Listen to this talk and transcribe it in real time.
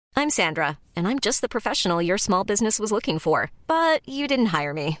I'm Sandra, and I'm just the professional your small business was looking for. But you didn't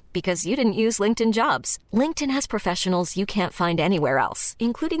hire me because you didn't use LinkedIn Jobs. LinkedIn has professionals you can't find anywhere else,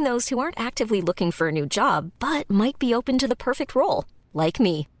 including those who aren't actively looking for a new job, but might be open to the perfect role, like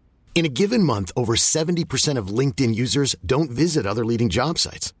me. In a given month, over 70% of LinkedIn users don't visit other leading job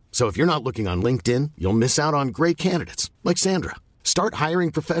sites. So if you're not looking on LinkedIn, you'll miss out on great candidates like Sandra. Start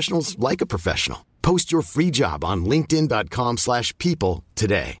hiring professionals like a professional. Post your free job on linkedin.com/people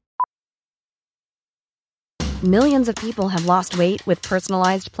today. Millions of people have lost weight with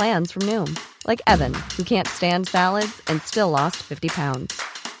personalized plans from Noom. Like Evan, who can't stand salads and still lost 50 pounds.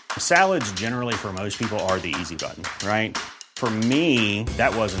 Salads generally for most people are the easy button, right? For me,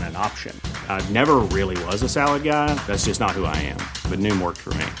 that wasn't an option. I never really was a salad guy. That's just not who I am. But Noom worked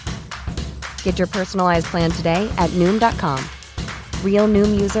for me. Get your personalized plan today at Noom.com. Real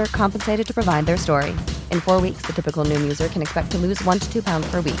Noom user compensated to provide their story. In 4 weeks, the typical Noom user can expect to lose 1 to 2 pounds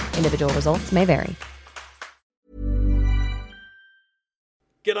per week. Individual results may vary.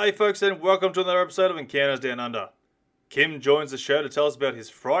 G'day folks and welcome to another episode of Encounters Down Under. Kim joins the show to tell us about his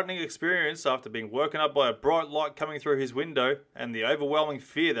frightening experience after being woken up by a bright light coming through his window and the overwhelming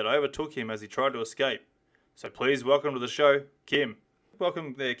fear that overtook him as he tried to escape. So please welcome to the show, Kim.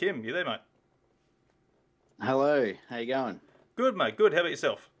 Welcome there, Kim. You there, mate? Hello. How you going? Good, mate. Good. How about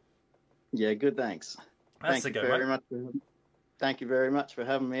yourself? Yeah, good, thanks. Thank you very much. Thank you very much for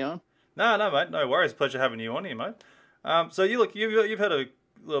having me on. No, mate. No worries. Pleasure having you on here, mate. So you've had a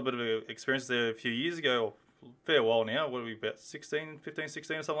little bit of an experience there a few years ago, or a fair while now. What are we, about 16 or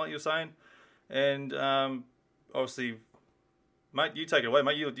something like you were saying? And obviously, mate, you take it away,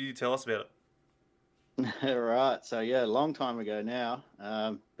 mate. You tell us about it. Right. So, yeah, a long time ago now,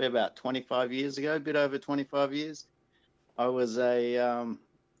 about 25 years ago, a bit over 25 years, I was a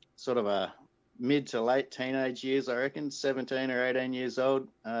sort of a mid to late teenage years, I reckon, 17 or 18 years old,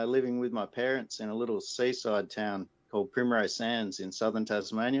 living with my parents in a little seaside town called Primrose Sands in southern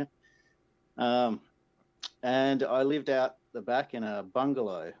Tasmania. And I lived out the back in a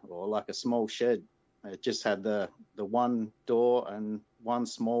bungalow, or like a small shed. It just had the one door and one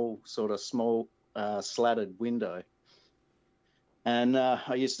small slatted window. And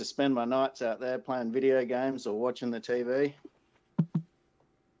I used to spend my nights out there playing video games or watching the TV.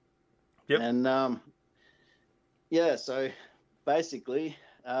 Yep. And so basically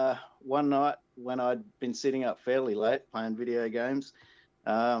one night when I'd been sitting up fairly late playing video games,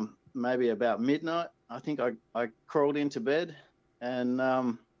 maybe about midnight, I think I crawled into bed, and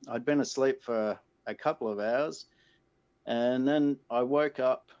I'd been asleep for a couple of hours, and then I woke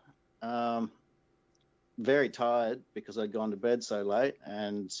up very tired because I'd gone to bed so late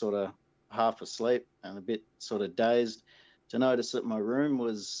and sort of half asleep and a bit sort of dazed, to notice that my room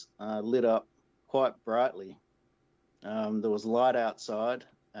was lit up quite brightly. There was light outside,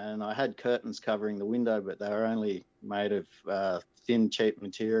 and I had curtains covering the window, but they were only made of thin, cheap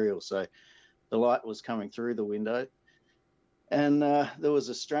material, so the light was coming through the window. And there was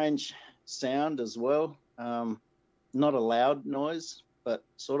a strange sound as well, not a loud noise, but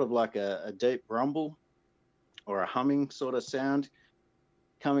sort of like a deep rumble or a humming sort of sound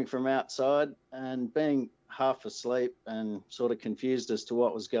coming from outside. And being half asleep and sort of confused as to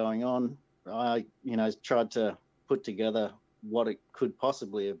what was going on, I tried to put together what it could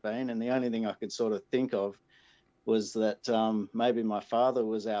possibly have been, and the only thing I could sort of think of was that maybe my father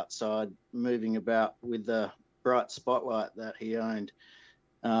was outside moving about with the bright spotlight that he owned.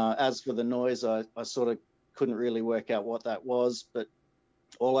 As for the noise, I sort of couldn't really work out what that was, but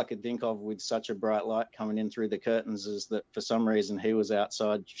all I could think of with such a bright light coming in through the curtains is that for some reason he was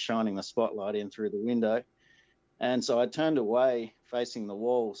outside shining the spotlight in through the window. And so I turned away facing the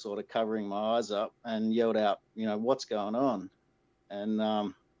wall, sort of covering my eyes up, and yelled out, what's going on? And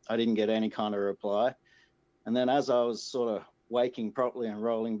I didn't get any kind of reply. And then as I was sort of waking properly and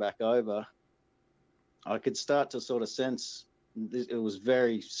rolling back over, I could start to sort of sense it was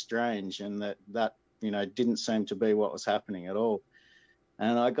very strange, and that didn't seem to be what was happening at all.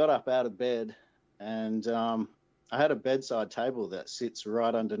 And I got up out of bed, and I had a bedside table that sits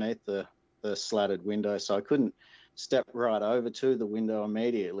right underneath the slatted window, so I couldn't step right over to the window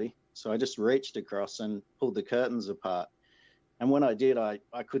immediately. So I just reached across and pulled the curtains apart. And when I did, I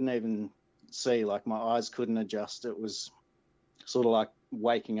couldn't even see, like my eyes couldn't adjust. It was sort of like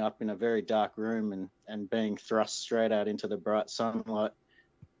waking up in a very dark room and being thrust straight out into the bright sunlight.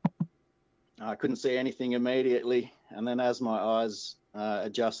 I couldn't see anything immediately. And then as my eyes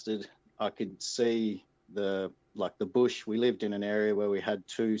adjusted, I could see the bush. We lived in an area where we had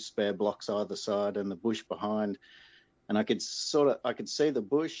two spare blocks either side and the bush behind. And I could see the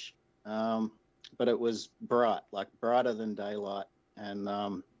bush, but it was bright, like brighter than daylight.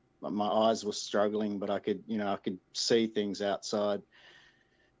 And my eyes were struggling, but I could see things outside.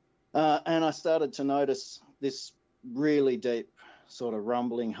 And I started to notice this really deep sort of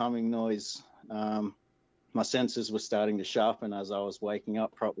rumbling, humming noise. My senses were starting to sharpen as I was waking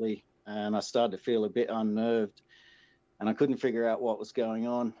up properly, and I started to feel a bit unnerved, and I couldn't figure out what was going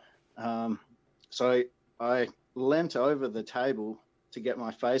on. So I leant over the table to get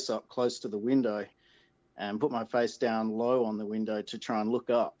my face up close to the window and put my face down low on the window to try and look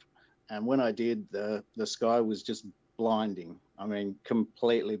up. And when I did, the sky was just blinding. I mean,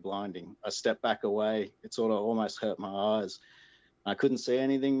 completely blinding. I stepped back away. It sort of almost hurt my eyes. I couldn't see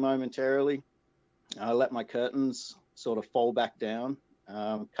anything momentarily. I let my curtains sort of fall back down,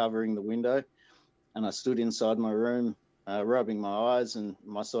 covering the window. And I stood inside my room, rubbing my eyes, and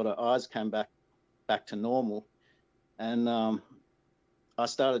my sort of eyes came back to normal. And I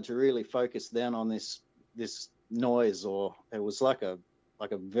started to really focus then on this noise, or it was like a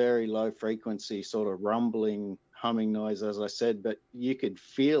very low frequency sort of rumbling, humming noise, as I said, but you could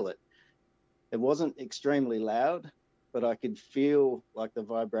feel it. It wasn't extremely loud, but I could feel like the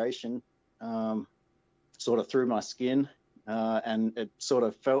vibration sort of through my skin, and it sort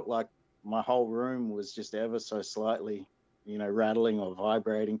of felt like my whole room was just ever so slightly, rattling or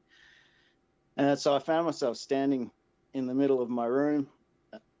vibrating. And so I found myself standing in the middle of my room,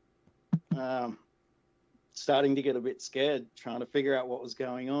 starting to get a bit scared, trying to figure out what was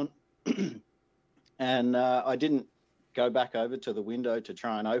going on. And I didn't go back over to the window to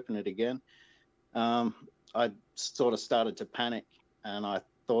try and open it again. I sort of started to panic, and I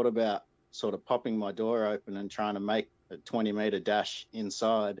thought about sort of popping my door open and trying to make a 20-meter dash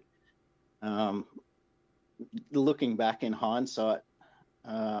inside. Looking back in hindsight,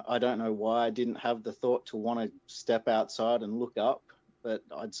 I don't know why I didn't have the thought to want to step outside and look up, but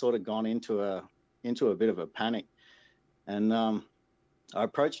I'd sort of gone into a bit of a panic. And I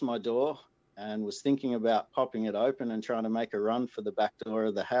approached my door and was thinking about popping it open and trying to make a run for the back door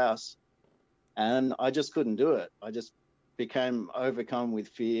of the house. And I just couldn't do it. I just became overcome with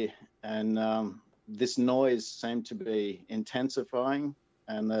fear. And this noise seemed to be intensifying,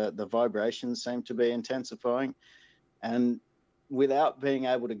 and the vibrations seemed to be intensifying. And without being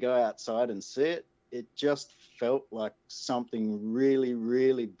able to go outside and see it, it just felt like something really,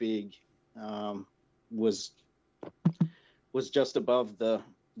 really big was just above the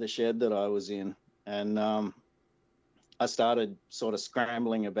shed that I was in. And I started sort of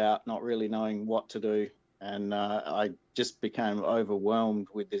scrambling about, not really knowing what to do. And I just became overwhelmed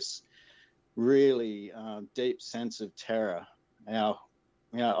with this really deep sense of terror. Now,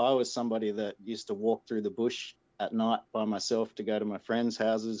 I was somebody that used to walk through the bush at night by myself to go to my friends'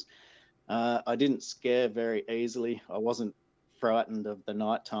 houses. I didn't scare very easily. I wasn't frightened of the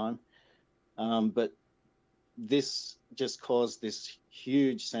nighttime. But this just caused this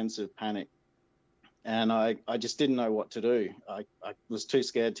huge sense of panic. And I just didn't know what to do. I was too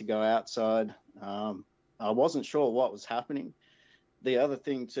scared to go outside. I wasn't sure what was happening. The other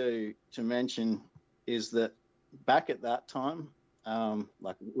thing to mention is that back at that time,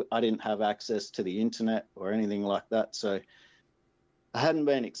 I didn't have access to the internet or anything like that. So I hadn't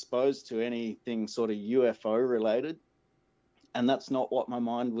been exposed to anything sort of UFO related. And that's not what my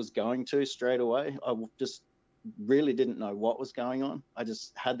mind was going to straight away. I just really didn't know what was going on. I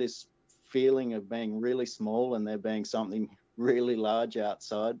just had this feeling of being really small and there being something really large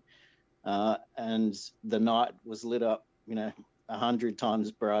outside. And the night was lit up, 100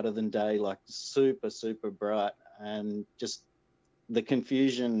 times brighter than day, like super, super bright. And just the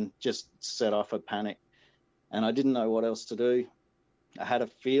confusion just set off a panic. And I didn't know what else to do. I had a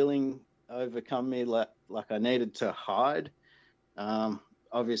feeling overcome me like I needed to hide.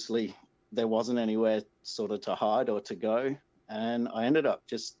 Obviously, there wasn't anywhere sort of to hide or to go. And I ended up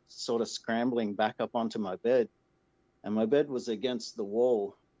just sort of scrambling back up onto my bed. And my bed was against the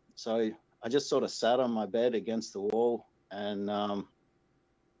wall. So I just sort of sat on my bed against the wall and,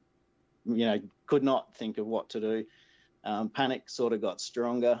 could not think of what to do. Panic sort of got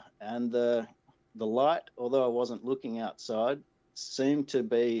stronger. And the light, although I wasn't looking outside, seemed to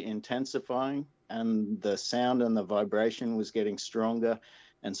be intensifying. And the sound and the vibration was getting stronger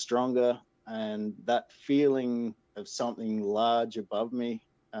and stronger. And that feeling of something large above me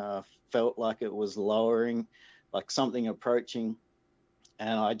felt like it was lowering, like something approaching.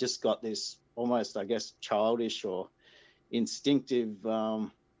 And I just got this almost, I guess, childish or instinctive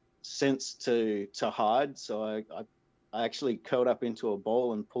sense to hide. So I actually curled up into a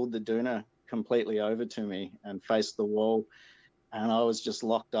ball and pulled the doona completely over to me and faced the wall. And I was just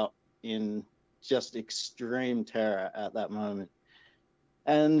locked up in just extreme terror at that moment.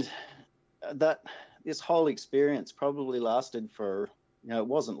 And this whole experience probably lasted for it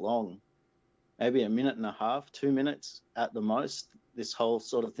wasn't long, maybe a minute and a half, 2 minutes at the most, this whole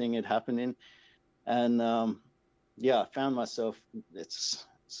sort of thing had happened in. And I found myself, it's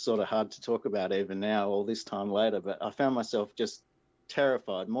sort of hard to talk about even now, all this time later, but I found myself just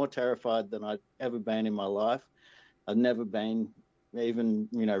terrified, more terrified than I'd ever been in my life. I'd never been even,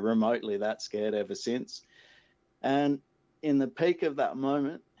 remotely that scared ever since. And in the peak of that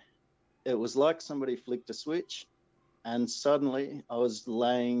moment, it was like somebody flicked a switch, and suddenly I was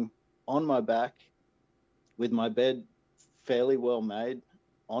laying on my back with my bed fairly well made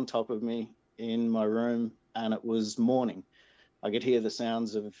on top of me in my room, and it was morning. I could hear the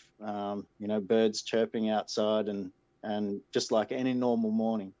sounds of, birds chirping outside and just like any normal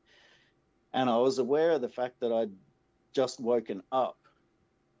morning. And I was aware of the fact that I'd just woken up,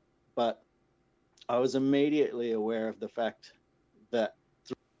 but I was immediately aware of the fact that...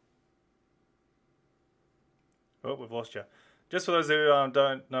 Oh, we've lost you. Just for those who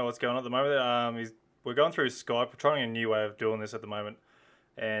don't know what's going on at the moment, we're going through Skype. We're trying a new way of doing this at the moment.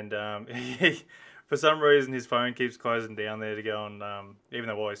 And for some reason, his phone keeps closing down there to go on, even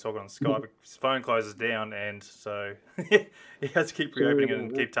though while he's talking on Skype, his phone closes down, and so he has to keep reopening it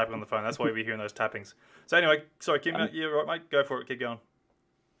and keep tapping on the phone. That's why we're hearing those tappings. So anyway, sorry, Kim, you're right, mate. Go for it. Keep going.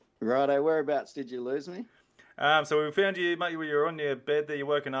 Righto, whereabouts did you lose me? So we found you, mate, you're on your bed there, you're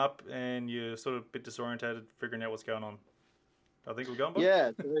woken up, and you're sort of a bit disorientated, figuring out what's going on. I think we're going, Bob?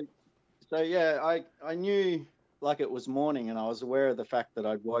 Yeah. I knew like it was morning, and I was aware of the fact that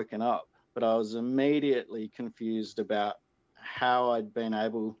I'd woken up, but I was immediately confused about how I'd been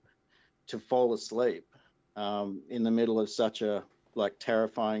able to fall asleep in the middle of such a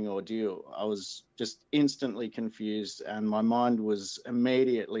terrifying ordeal. I was just instantly confused, and my mind was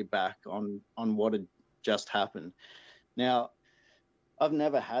immediately back on what had just happened. Now, I've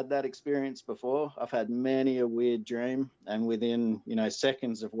never had that experience before. I've had many a weird dream, and within,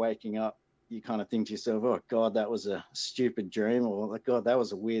 seconds of waking up, you kind of think to yourself, oh, God, that was a stupid dream, or like, God, that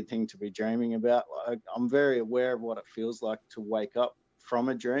was a weird thing to be dreaming about. I'm very aware of what it feels like to wake up from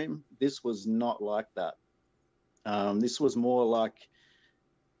a dream. This was not like that. This was more like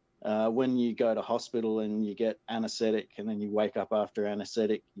when you go to hospital and you get anesthetic, and then you wake up after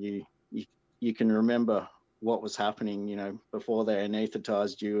anesthetic, you can remember what was happening, before they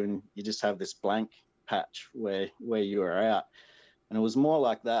anesthetized you, and you just have this blank patch where you were out. And it was more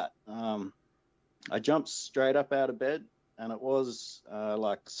like that. I jumped straight up out of bed, and it was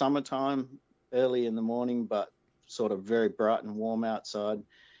like summertime, early in the morning, but sort of very bright and warm outside.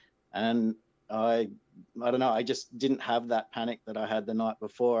 And I don't know, I just didn't have that panic that I had the night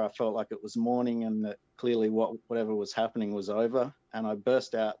before. I felt like it was morning, and that clearly whatever was happening was over. And I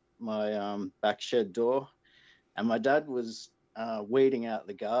burst out my back shed door, and my dad was weeding out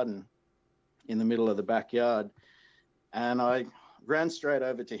the garden in the middle of the backyard. And I ran straight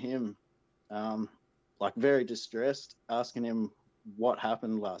over to him, very distressed, asking him what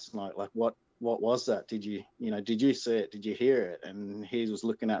happened last night. Like, what was that? Did you see it? Did you hear it? And he was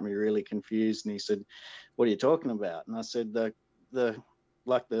looking at me really confused, and he said, what are you talking about? And I said, the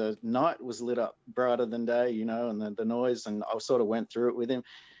night was lit up brighter than day, and the noise, and I sort of went through it with him.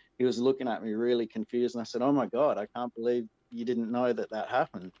 He was looking at me really confused, and I said, oh my God, I can't believe you didn't know that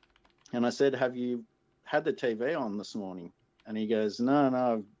happened. And I said, have you had the TV on this morning? And he goes, no,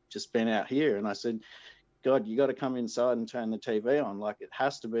 I've just been out here. And I said, God, you got to come inside and turn the TV on. Like, it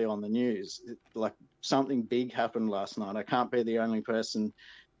has to be on the news. Something big happened last night. I can't be the only person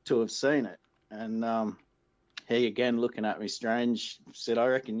to have seen it. And he, again, looking at me strange, said, I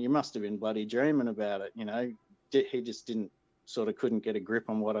reckon you must have been bloody dreaming about it. He just couldn't get a grip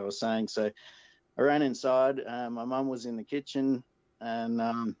on what I was saying. So I ran inside. My mum was in the kitchen, and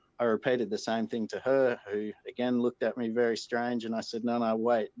I repeated the same thing to her, who again looked at me very strange. And I said, no,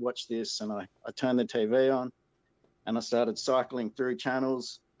 wait, watch this. And I turned the TV on, and I started cycling through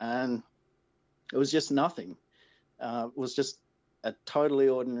channels, and it was just nothing. It was just a totally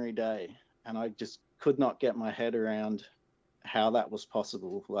ordinary day. And I just could not get my head around how that was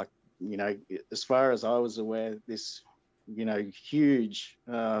possible. As far as I was aware, this, huge,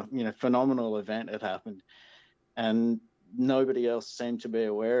 phenomenal event had happened, and nobody else seemed to be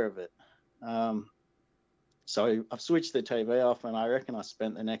aware of it. So I've switched the TV off, and I reckon I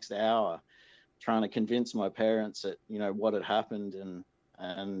spent the next hour trying to convince my parents that, what had happened.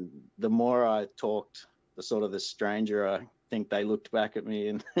 And the more I talked, the stranger I think they looked back at me,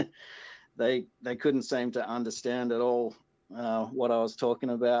 and they couldn't seem to understand at all what I was talking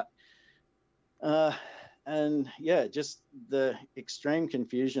about. And yeah, just the extreme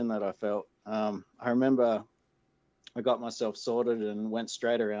confusion that I felt. I remember I got myself sorted and went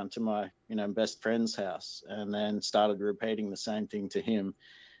straight around to my, best friend's house, and then started repeating the same thing to him.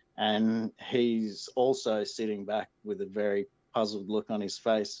 And he's also sitting back with a very puzzled look on his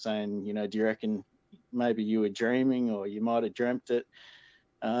face saying, do you reckon maybe you were dreaming, or you might have dreamt it?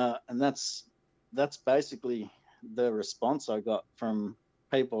 And that's basically the response I got from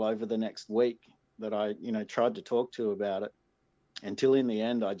people over the next week that I, tried to talk to about it, until in the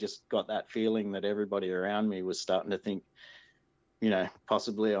end, I just got that feeling that everybody around me was starting to think,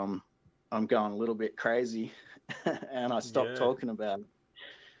 possibly I'm going a little bit crazy, and I stopped talking about it.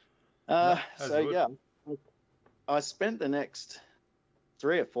 I spent the next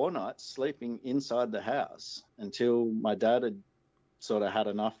 3 or 4 nights sleeping inside the house until my dad had sort of had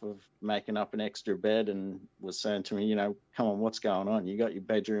enough of making up an extra bed and was saying to me, come on, what's going on? You got your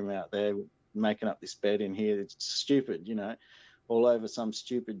bedroom out there, making up this bed in here. It's stupid, all over some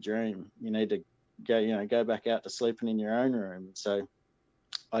stupid dream. You need to go back out to sleeping in your own room. So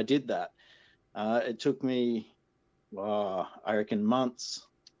I did that. It took me, I reckon, months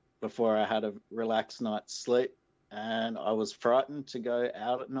before I had a relaxed night's sleep. And I was frightened to go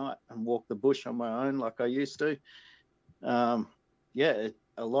out at night and walk the bush on my own like I used to. A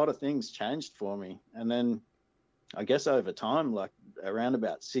lot of things changed for me. And then I guess over time, like around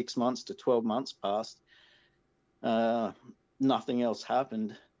about 6 months to 12 months passed, nothing else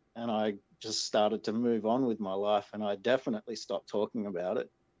happened. And I just started to move on with my life. And I definitely stopped talking about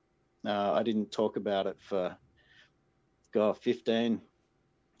it. I didn't talk about it for, 15,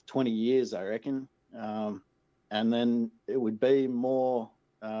 20 years, I reckon. And then it would be more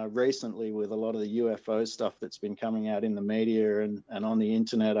recently with a lot of the UFO stuff that's been coming out in the media and on the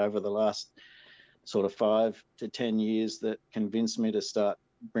internet over the last sort of 5 to 10 years that convinced me to start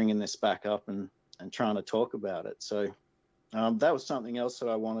bringing this back up and trying to talk about it. So that was something else that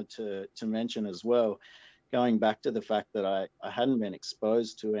I wanted to mention as well, going back to the fact that I hadn't been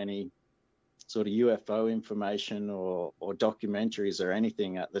exposed to any sort of UFO information or documentaries or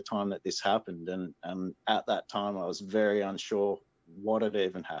anything at the time that this happened. And at that time, I was very unsure what had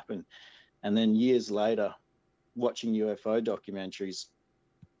even happened. And then years later, watching UFO documentaries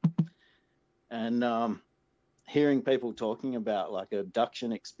and hearing people talking about like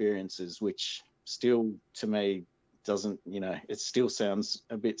abduction experiences, which still to me doesn't, it still sounds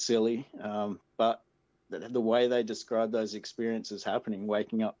a bit silly. But the way they describe those experiences happening,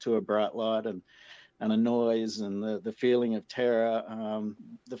 waking up to a bright light and a noise and the feeling of terror.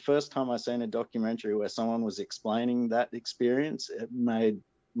 The first time I seen a documentary where someone was explaining that experience, it made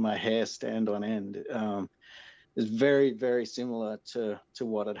my hair stand on end. It's very, very similar to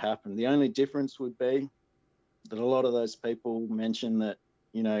what had happened. The only difference would be that a lot of those people mentioned that,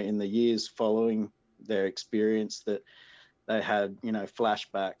 in the years following their experience, that they had,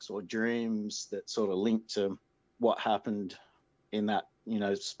 flashbacks or dreams that sort of linked to what happened in that,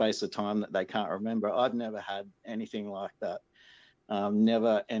 space of time that they can't remember. I've never had anything like that.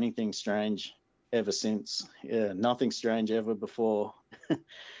 Never anything strange ever since. Yeah, nothing strange ever before.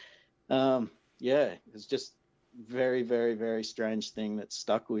 It's just very, very, very strange thing that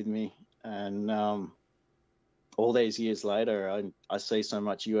stuck with me. And all these years later, I see so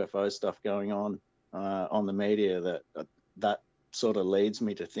much UFO stuff going on the media that sort of leads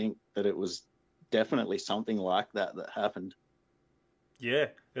me to think that it was definitely something like that happened. Yeah,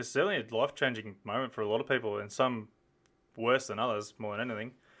 it's certainly a life-changing moment for a lot of people, and some worse than others, more than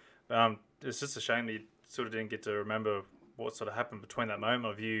anything. It's just a shame that you sort of didn't get to remember what sort of happened between that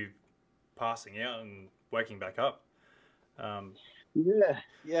moment of you passing out and waking back up. I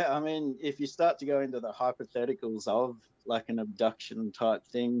mean, if you start to go into the hypotheticals of like an abduction type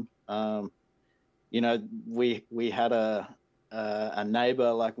thing, we had a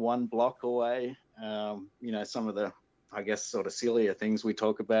neighbor like 1 block away. Some of the, I guess, sort of sillier things we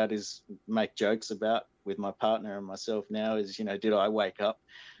talk about is make jokes about with my partner and myself now is, did I wake up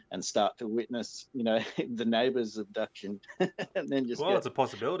and start to witness, the neighbor's abduction and then just it's a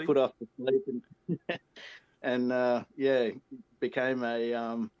possibility. Put off to sleep and became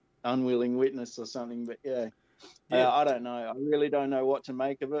a unwilling witness or something. But I don't know. I really don't know what to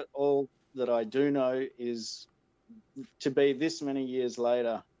make of it. All that I do know is to be this many years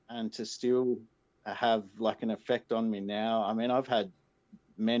later and to still have like an effect on me now. I mean, I've had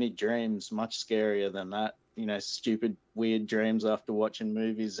many dreams much scarier than that, stupid, weird dreams after watching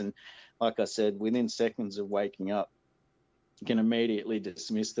movies. And like I said, within seconds of waking up, you can immediately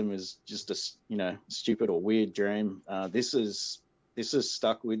dismiss them as just a, stupid or weird dream. This is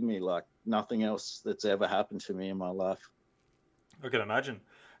stuck with me like nothing else that's ever happened to me in my life. I can imagine.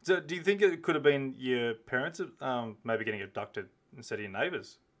 So do you think it could have been your parents maybe getting abducted instead of your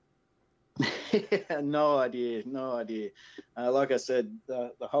neighbours? Yeah, no idea, no idea. Like I said,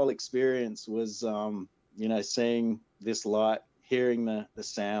 the whole experience was, seeing this light, hearing the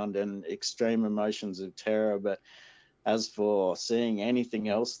sound, and extreme emotions of terror. But as for seeing anything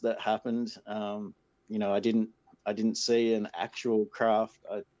else that happened, I didn't see an actual craft.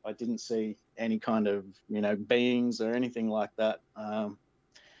 I didn't see any kind of beings or anything like that.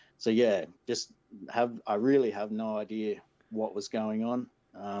 So yeah, I really have no idea what was going on.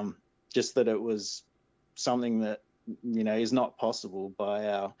 Just that it was something that is not possible by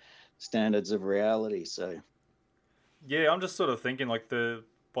our standards of reality. So Yeah, I'm just sort of thinking like going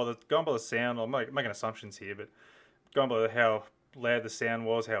by the sound. I'm making assumptions here, but going by how loud the sound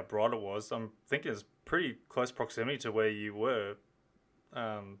was, how bright it was, I'm thinking it's pretty close proximity to where you were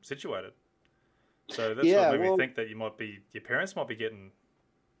situated. So that's what made me think that your parents might be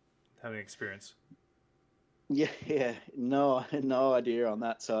having experience. Yeah, no idea on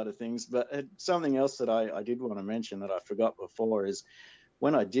that side of things. But something else that I did want to mention that I forgot before is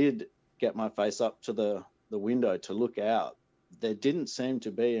when I did get my face up to the window to look out, there didn't seem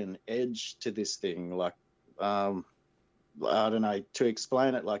to be an edge to this thing. Like, I don't know, to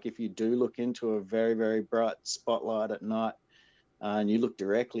explain it, like if you do look into a very, very bright spotlight at night and you look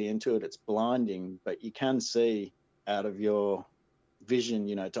directly into it, it's blinding, but you can see out of your vision,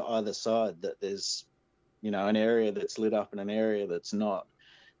 to either side that there's, an area that's lit up and an area that's not.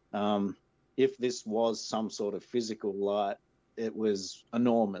 If this was some sort of physical light, it was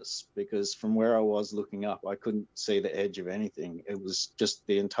enormous, because from where I was looking up, I couldn't see the edge of anything. It was just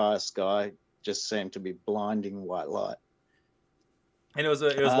the entire sky just seemed to be blinding white light. And it was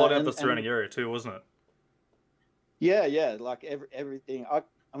lighting up the surrounding area too, wasn't it? Yeah, like everything. I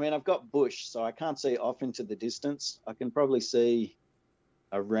mean, I've got bush, so I can't see off into the distance. I can probably see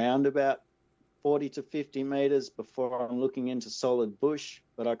around about 40 to 50 meters before I'm looking into solid bush,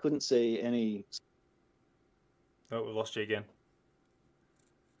 but I couldn't see any. Oh, we lost you again.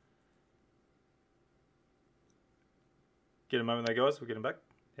 Get a moment there, guys. We'll get him back.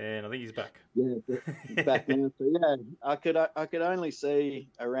 And I think he's back. Yeah, back now. So yeah, I could only see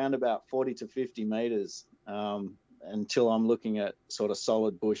around about 40 to 50 meters until I'm looking at sort of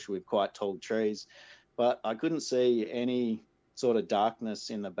solid bush with quite tall trees. But I couldn't see any sort of darkness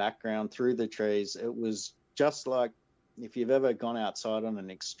in the background through the trees. It was just like if you've ever gone outside on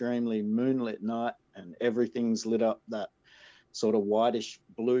an extremely moonlit night and everything's lit up that sort of whitish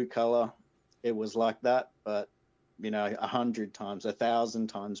blue color. It was like that, but 100 times, 1,000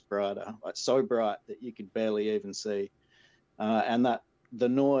 times brighter, like so bright that you could barely even see. And that the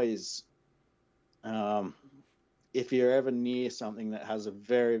noise, if you're ever near something that has a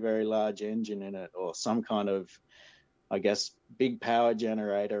very, very large engine in it, or some kind of, I guess, big power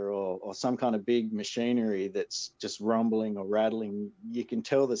generator, or some kind of big machinery that's just rumbling or rattling, you can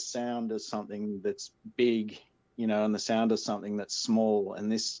tell the sound of something that's big, and the sound of something that's small.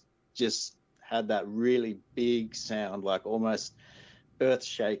 And this just had that really big sound, like almost earth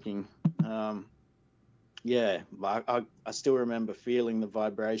shaking. I still remember feeling the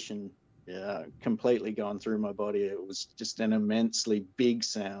vibration completely going through my body. It was just an immensely big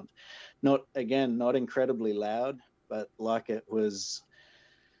sound. Not incredibly loud, but like it was,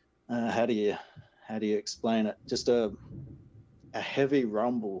 how do you explain it? Just a heavy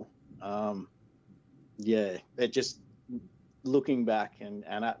rumble. It just, looking back and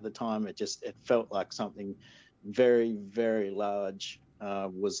at the time, it felt like something very, very large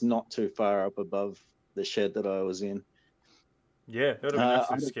was not too far up above the shed that I was in. Yeah, it would have been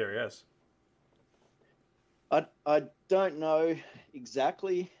absolutely scary, yes. I don't know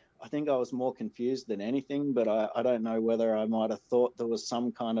exactly. I think I was more confused than anything, but I don't know whether I might have thought there was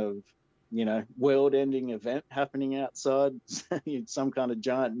some kind of, world-ending event happening outside, some kind of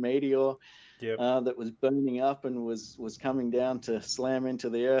giant meteor. Yep. That was burning up and was coming down to slam into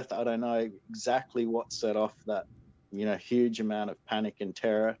the earth. I don't know exactly what set off that, huge amount of panic and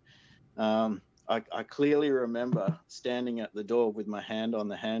terror. I clearly remember standing at the door with my hand on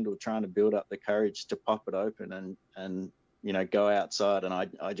the handle, trying to build up the courage to pop it open and go outside, and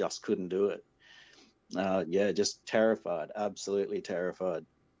I just couldn't do it. Just terrified, absolutely terrified.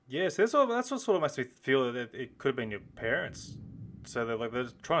 Yes, that's what sort of makes me feel that it could have been your parents. So they're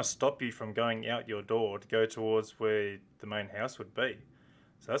trying to stop you from going out your door to go towards where the main house would be.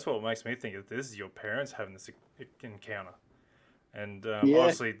 So that's what makes me think that this is your parents having this encounter. And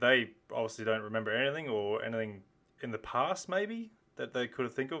obviously they don't remember anything or anything in the past maybe that they could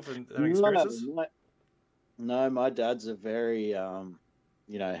have think of and experiences. No, my dad's a very,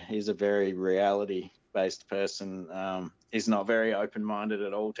 he's a very reality-based person. is not very open-minded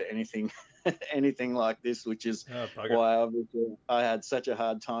at all to anything anything like this, which is why obviously I had such a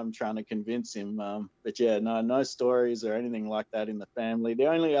hard time trying to convince him. But yeah, no stories or anything like that in the family. The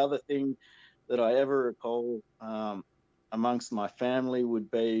only other thing that I ever recall amongst my family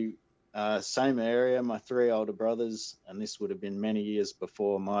would be same area. My 3 older brothers, and this would have been many years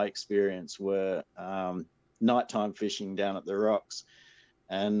before my experience, were nighttime fishing down at the rocks,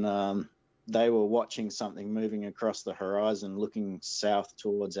 and they were watching something moving across the horizon, looking south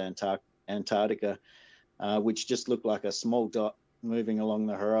towards Antarctica, which just looked like a small dot moving along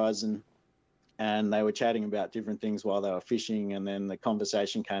the horizon. And they were chatting about different things while they were fishing, and then the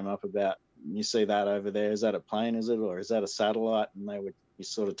conversation came up about, you see that over there, is that a plane, is it, or is that a satellite? And you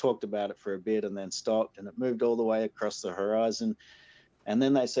sort of talked about it for a bit and then stopped, and it moved all the way across the horizon. And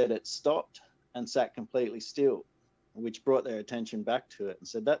then they said it stopped and sat completely still, which brought their attention back to it and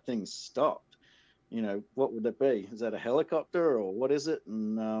said, that thing stopped. What would it be? Is that a helicopter or what is it?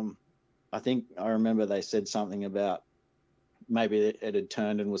 And I remember they said something about maybe it had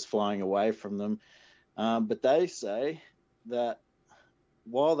turned and was flying away from them. But they say that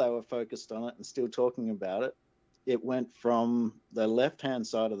while they were focused on it and still talking about it, it went from the left-hand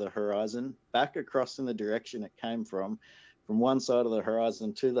side of the horizon back across in the direction it came from one side of the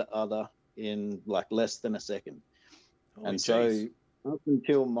horizon to the other in like less than a second. Holy geez. So up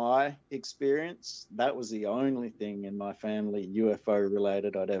until my experience, that was the only thing in my family UFO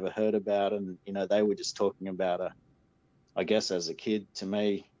related I'd ever heard about. And, they were just talking about I guess as a kid, to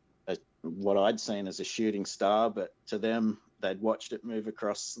me, what I'd seen as a shooting star, but to them, they'd watched it move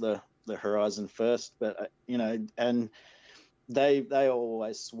across the horizon first. But, and they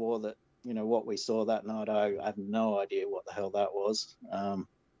always swore that, what we saw that night, I have no idea what the hell that was.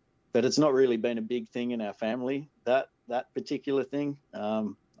 But it's not really been a big thing in our family, that particular thing.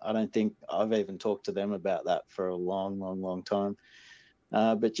 I don't think I've even talked to them about that for a long, long, long time.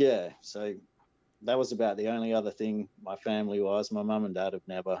 But yeah, so that was about the only other thing my family was. My mum and dad have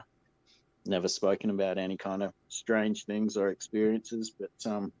never spoken about any kind of strange things or experiences. But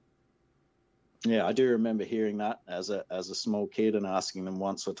yeah, I do remember hearing that as a small kid and asking them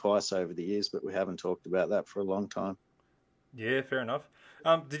once or twice over the years, but we haven't talked about that for a long time. Yeah, fair enough.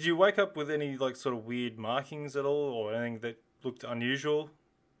 Did you wake up with any like sort of weird markings at all, or anything that looked unusual?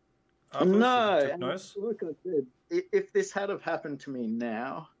 No, look, I said, if this had have happened to me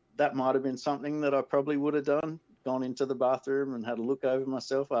now, that might have been something that I probably would have done, gone into the bathroom and had a look over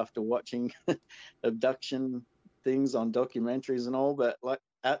myself after watching abduction things on documentaries and all. But like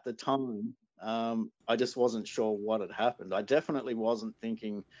at the time, I just wasn't sure what had happened. I definitely wasn't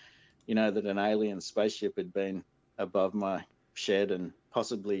thinking, that an alien spaceship had been above my shed and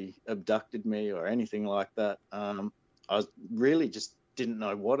possibly abducted me or anything like that. I really just didn't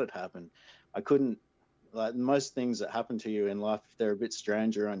know what had happened. I couldn't, like most things that happen to you in life, if they're a bit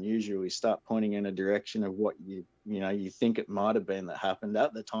strange or unusual, you start pointing in a direction of what you think it might have been that happened.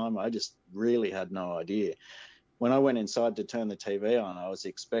 At the time, I just really had no idea. When I went inside to turn the TV on, I was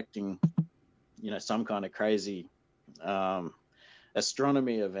expecting, some kind of crazy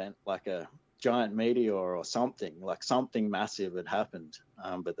astronomy event, like a giant meteor or something, like something massive had happened.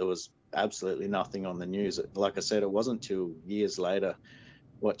 But there was absolutely nothing on the news. Like I said, it wasn't till years later,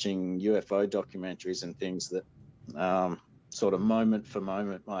 watching UFO documentaries and things, that sort of moment for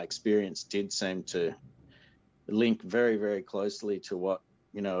moment, my experience did seem to link very, very closely to what,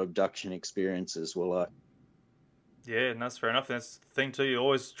 abduction experiences were like. Yeah, and that's fair enough. That's the thing too. You're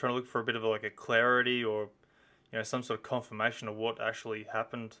always trying to look for a bit of like a clarity or, some sort of confirmation of what actually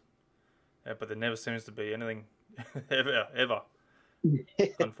happened. Yeah, but there never seems to be anything ever,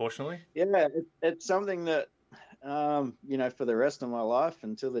 unfortunately. Yeah, it's something that, for the rest of my life,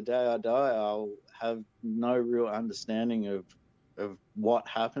 until the day I die, I'll have no real understanding of what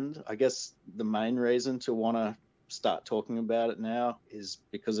happened. I guess the main reason to want to start talking about it now is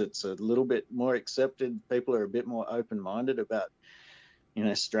because it's a little bit more accepted. People are a bit more open-minded about,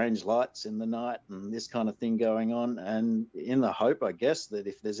 strange lights in the night and this kind of thing going on. And in the hope, I guess, that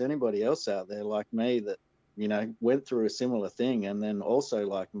if there's anybody else out there like me that, went through a similar thing and then also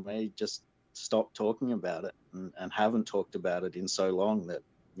like me just stopped talking about it and haven't talked about it in so long, that,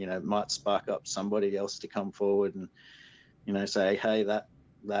 might spark up somebody else to come forward and, say, hey, that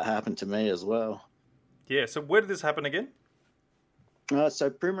happened to me as well. Yeah. So where did this happen again? So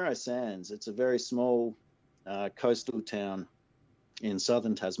Primrose Sands, it's a very small coastal town in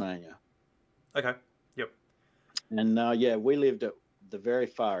southern Tasmania. Okay. Yep. And we lived at the very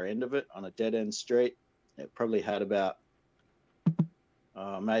far end of it on a dead end street. It probably had about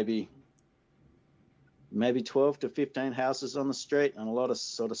maybe 12 to 15 houses on the street and a lot of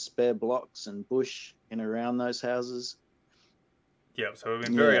sort of spare blocks and bush in around those houses. Yeah, so it would have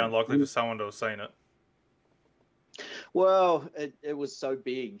been very unlikely for someone to have seen it. Well, it was so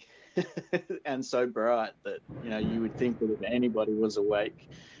big and so bright that, you would think that if anybody was awake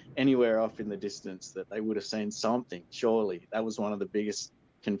anywhere off in the distance that they would have seen something, surely. That was one of the biggest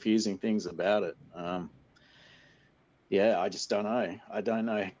confusing things about it. I just don't know. I don't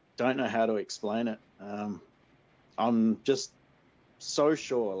know how to explain it. I'm just so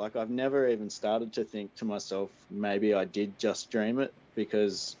sure. Like, I've never even started to think to myself, maybe I did just dream it,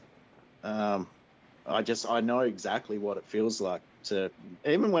 because I know exactly what it feels like to,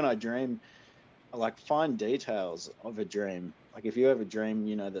 even when I dream, I like fine details of a dream. Like, if you ever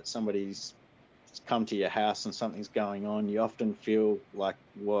dream, that somebody's come to your house and something's going on, you often feel like,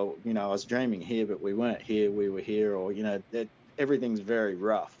 well, I was dreaming here, but we weren't here, we were here, or, that everything's very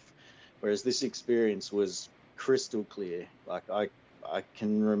rough. Whereas this experience was crystal clear. Like, I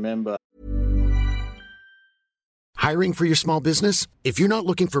can remember. Hiring for your small business? If you're not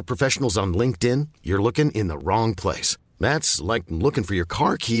looking for professionals on LinkedIn, you're looking in the wrong place. That's like looking for your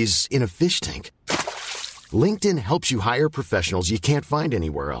car keys in a fish tank. LinkedIn helps you hire professionals you can't find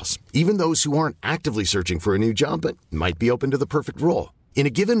anywhere else, even those who aren't actively searching for a new job but might be open to the perfect role. In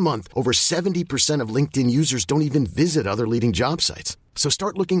a given month, over 70% of LinkedIn users don't even visit other leading job sites. So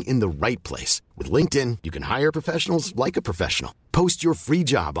start looking in the right place. With LinkedIn, you can hire professionals like a professional. Post your free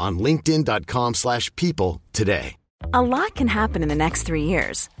job on linkedin.com/people today. A lot can happen in the next 3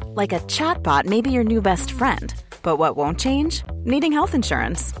 years. Like a chatbot may be your new best friend. But what won't change? Needing health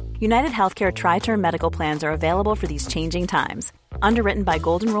insurance. United Healthcare Tri-Term Medical Plans are available for these changing times. Underwritten by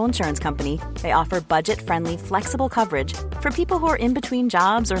Golden Rule Insurance Company, they offer budget-friendly, flexible coverage for people who are in between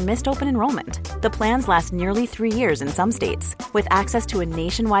jobs or missed open enrollment. The plans last nearly 3 years in some states, with access to a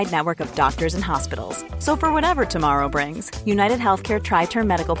nationwide network of doctors and hospitals. So for whatever tomorrow brings, United Healthcare Tri-Term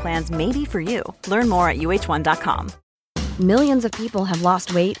Medical Plans may be for you. Learn more at uh1.com. Millions of people have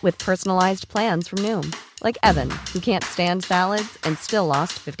lost weight with personalized plans from Noom. Like Evan, who can't stand salads and still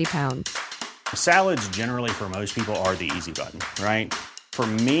lost 50 pounds. Salads generally for most people are the easy button, right? For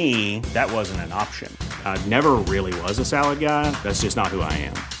me, that wasn't an option. I never really was a salad guy. That's just not who I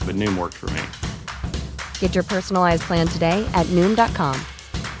am. But Noom worked for me. Get your personalized plan today at Noom.com.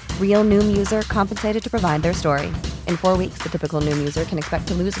 Real Noom user compensated to provide their story. In 4 weeks, the typical Noom user can expect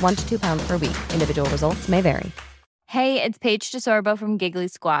to lose 1 to 2 pounds per week. Individual results may vary. Hey, it's Paige DeSorbo from Giggly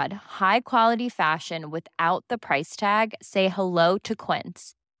Squad. High quality fashion without the price tag. Say hello to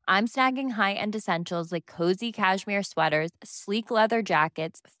Quince. I'm snagging high-end essentials like cozy cashmere sweaters, sleek leather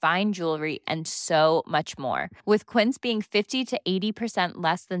jackets, fine jewelry, and so much more. With Quince being 50 to 80%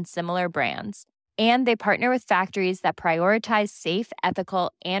 less than similar brands. And they partner with factories that prioritize safe,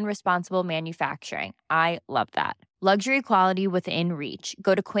 ethical, and responsible manufacturing. I love that. Luxury quality within reach.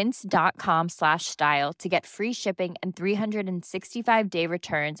 Go to quince.com/style to get free shipping and 365-day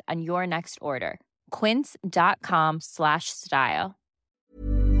returns on your next order. Quince.com/style.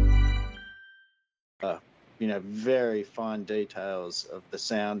 Very fine details of the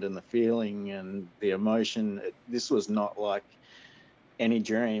sound and the feeling and the emotion. This was not like any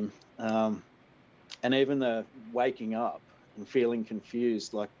dream. And even the waking up and feeling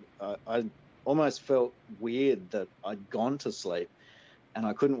confused, like I almost felt weird that I'd gone to sleep and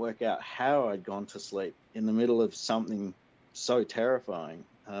I couldn't work out how I'd gone to sleep in the middle of something so terrifying.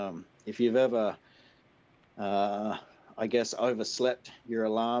 If you've ever, overslept your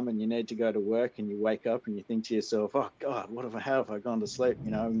alarm and you need to go to work and you wake up and you think to yourself, oh God, how have I gone to sleep?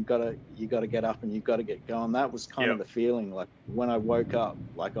 You got to get up and you've got to get going. That was kind of the feeling. Like when I woke up,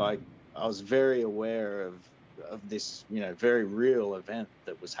 like I was very aware of this, very real event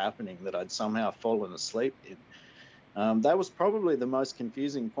that was happening that I'd somehow fallen asleep in. That was probably the most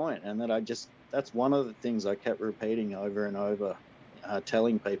confusing point, and that's one of the things I kept repeating over and over,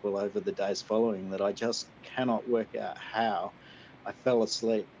 telling people over the days following, that I just cannot work out how I fell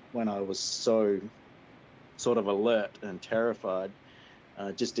asleep when I was so sort of alert and terrified.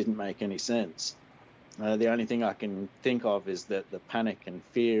 Just didn't make any sense. The only thing I can think of is that the panic and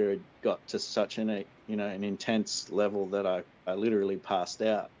fear had got to such an intense level that I literally passed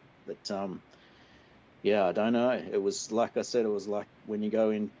out. But I don't know. It was like I said, it was like when you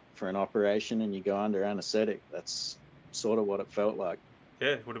go in for an operation and you go under anesthetic. That's sort of what it felt like. Yeah,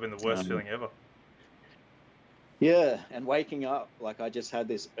 it would have been the worst feeling ever. Yeah, and waking up, like I just had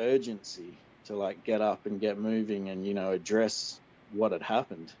this urgency to like get up and get moving and address what had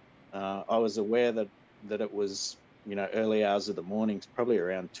happened. I was aware that it was, early hours of the morning, probably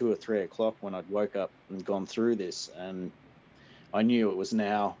around 2 or 3 o'clock when I'd woke up and gone through this. And I knew it was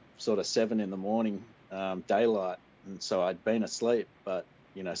now sort of 7 in the morning, daylight. And so I'd been asleep, but,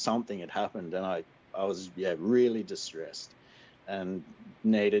 something had happened and I was, really distressed. and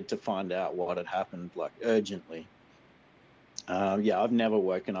needed to find out what had happened, like urgently. I've never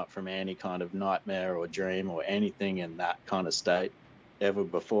woken up from any kind of nightmare or dream or anything in that kind of state ever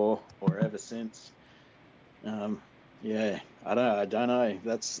before or ever since. I don't know.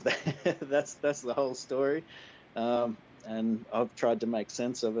 That's that's the whole story, and I've tried to make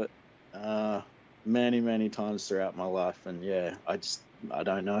sense of it many times throughout my life. And I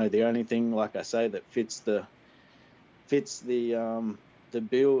don't know. The only thing, like I say, that fits the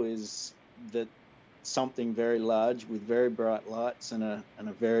bill is that something very large with very bright lights and a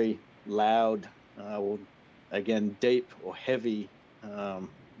very loud, again, deep or heavy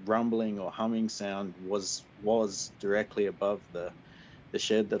rumbling or humming sound was directly above the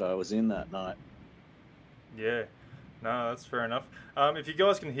shed that I was in that night. Yeah, no, that's fair enough. If you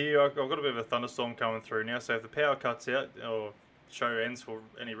guys can hear, I've got a bit of a thunderstorm coming through now, so if the power cuts out or show ends for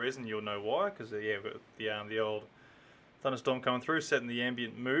any reason, you'll know why, because we've got the old thunderstorm coming through, setting the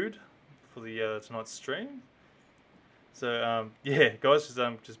ambient mood for the tonight's stream. So guys,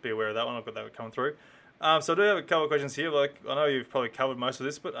 just be aware of that one. I've got that coming through. So I do have a couple of questions here. Like, I know you've probably covered most of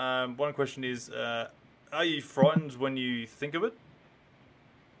this, but one question is, are you frightened when you think of it?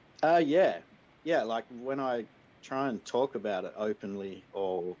 Yeah. Like when I try and talk about it openly,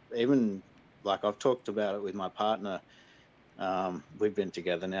 or even like I've talked about it with my partner. We've been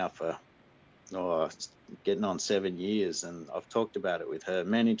together now for getting on 7 years, and I've talked about it with her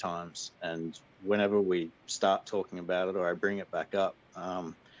many times. And whenever we start talking about it or I bring it back up,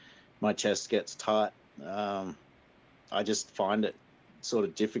 my chest gets tight. I just find it sort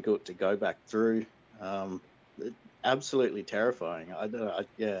of difficult to go back through. Absolutely terrifying.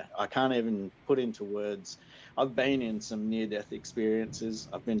 I can't even put into words. I've been in some near-death experiences.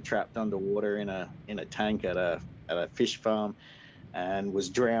 I've been trapped underwater in a tank at a fish farm, and was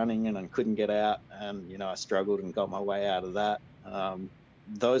drowning and I couldn't get out, and I struggled and got my way out of that.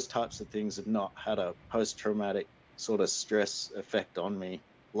 Those types of things have not had a post-traumatic sort of stress effect on me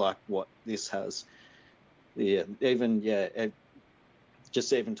like what this has.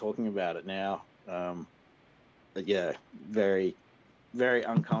 Just even talking about it now, very, very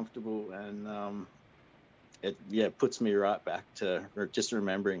uncomfortable, and it puts me right back to just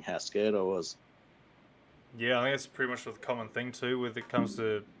remembering how scared I was. Yeah, I think it's pretty much the common thing too when it comes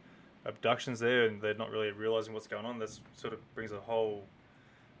to abductions there, and they're not really realizing what's going on. That sort of brings a whole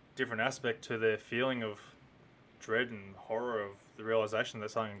different aspect to their feeling of dread and horror of the realization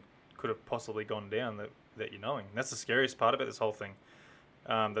that something could have possibly gone down that you're knowing. And that's the scariest part about this whole thing.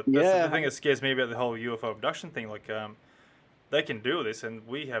 That's the thing that scares me about the whole UFO abduction thing. Like, they can do this, and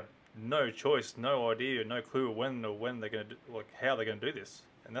we have no choice, no idea, no clue when they're going to do, like how they're going to do this.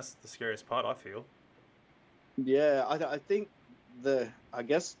 And that's the scariest part, I feel. Yeah, I think the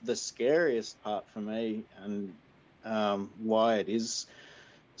scariest part for me, and why it is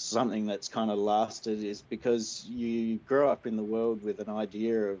something that's kind of lasted, is because you grow up in the world with an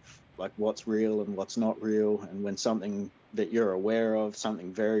idea of like what's real and what's not real, and when something that you're aware of,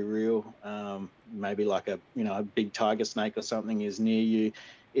 something very real, maybe like a big tiger snake or something is near you,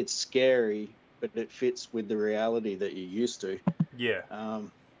 it's scary, but it fits with the reality that you're used to. Yeah.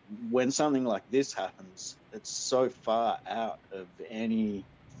 When something like this happens, it's so far out of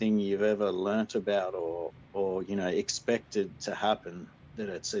anything you've ever learnt about or expected to happen that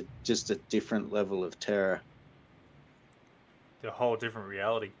it's just a different level of terror. A whole different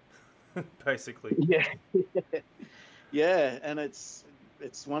reality, basically. Yeah. Yeah, and it's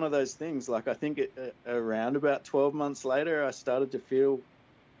one of those things. Like, I think around about 12 months later, I started to feel,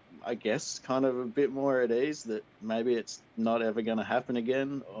 I guess, kind of a bit more at ease that maybe it's not ever going to happen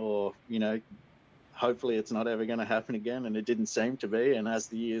again, or, hopefully it's not ever going to happen again. And it didn't seem to be. And as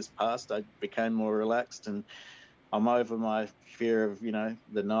the years passed, I became more relaxed, and I'm over my fear of,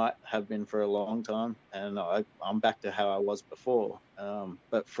 the night, have been for a long time. And I'm back to how I was before.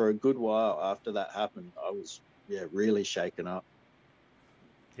 But for a good while after that happened, I was, really shaken up.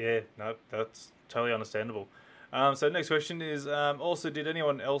 Yeah, no, that's totally understandable. So next question is, also, did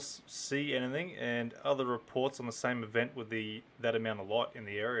anyone else see anything, and other reports on the same event with that amount of light in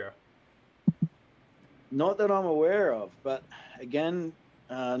the area? Not that I'm aware of, but again,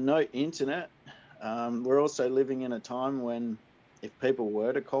 no internet. We're also living in a time when if people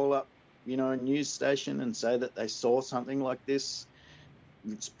were to call up, a news station and say that they saw something like this,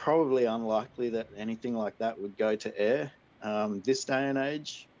 it's probably unlikely that anything like that would go to air. This day and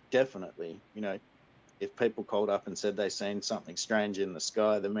age, definitely, if people called up and said they seen something strange in the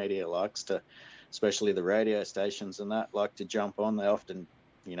sky, the media likes to, especially the radio stations and that, like to jump on. They often,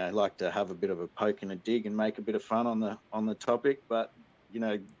 like to have a bit of a poke and a dig and make a bit of fun on the topic. But,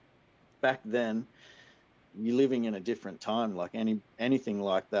 back then, you're living in a different time. Like anything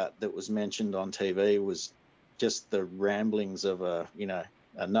like that was mentioned on TV was just the ramblings of a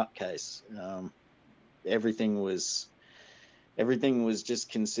nutcase. Everything was just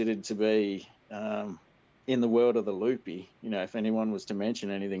considered to be in the world of the loopy, if anyone was to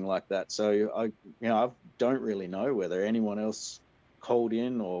mention anything like that. So I don't really know whether anyone else called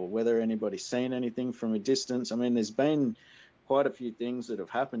in or whether anybody's seen anything from a distance. I mean, there's been quite a few things that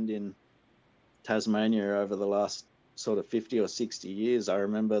have happened in Tasmania over the last sort of 50 or 60 years. I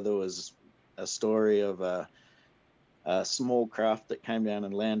remember there was a story of a small craft that came down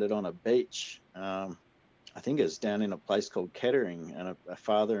and landed on a beach. I think it was down in a place called Kettering, and a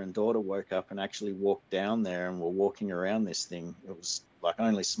father and daughter woke up and actually walked down there and were walking around this thing. It was like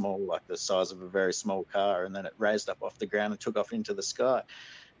only small, like the size of a very small car, and then it raised up off the ground and took off into the sky.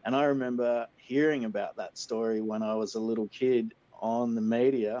 And I remember hearing about that story when I was a little kid on the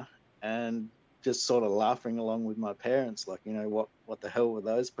media and just sort of laughing along with my parents, like, what the hell were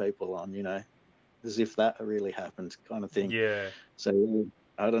those people on, as if that really happened kind of thing. Yeah. So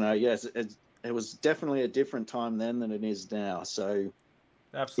I don't know. Yes, it was definitely a different time then than it is now. So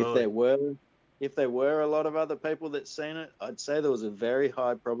absolutely, if there were a lot of other people that seen it, I'd say there was a very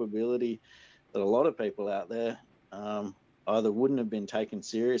high probability that a lot of people out there either wouldn't have been taken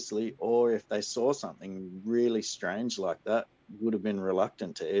seriously, or if they saw something really strange like that, would have been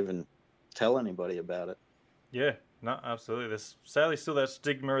reluctant to even tell anybody about it. Yeah, no, absolutely. There's sadly still that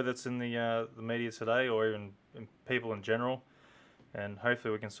stigma that's in the media today, or even in people in general. And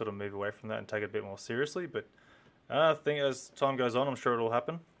hopefully we can sort of move away from that and take it a bit more seriously. But I think as time goes on, I'm sure it'll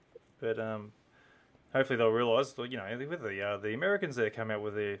happen. But hopefully they'll realise, with the Americans there come out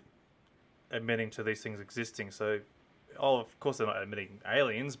with admitting to these things existing. So, of course they're not admitting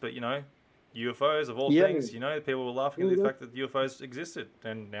aliens, but, UFOs of all things, people were laughing at the fact that UFOs existed,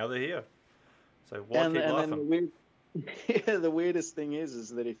 and now they're here. So why keep laughing? The weirdest thing is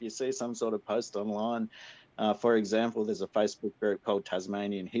that if you see some sort of post online, for example, there's a Facebook group called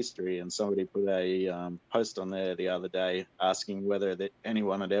Tasmanian History, and somebody put a post on there the other day asking whether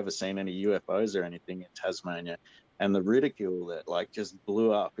anyone had ever seen any UFOs or anything in Tasmania, and the ridicule that just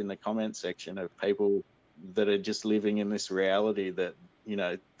blew up in the comment section of people that are just living in this reality that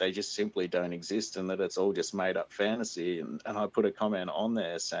they just simply don't exist, and that it's all just made up fantasy. And I put a comment on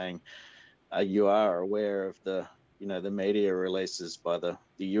there saying, you are aware of the media releases by the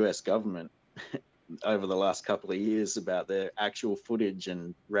US government over the last couple of years about their actual footage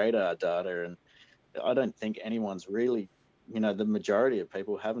and radar data. And I don't think anyone's really, the majority of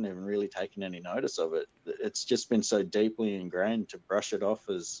people haven't even really taken any notice of it. It's just been so deeply ingrained to brush it off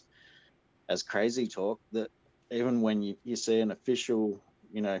as crazy talk that even when you see an official,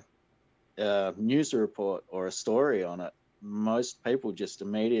 news report or a story on it, most people just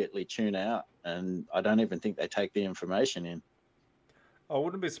immediately tune out, and I don't even think they take the information in. I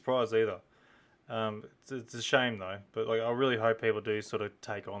wouldn't be surprised either. It's a shame though, but I really hope people do sort of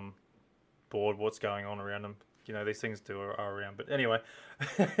take on board what's going on around them. These things are around. But anyway,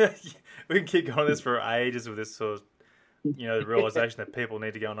 we can keep going this for ages with this sort of, the realization that people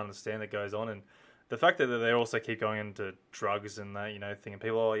need to go and understand that goes on, and the fact that they also keep going into drugs and that, thinking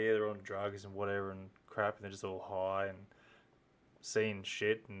people, oh yeah, they're on drugs and whatever and crap, and they're just all high and seeing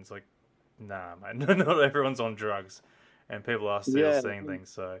shit, and it's like, nah, mate, not everyone's on drugs, and people are still seeing things.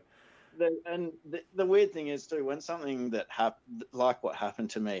 So. The weird thing is too, when something that like what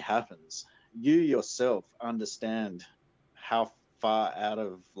happened to me happens, you yourself understand how far out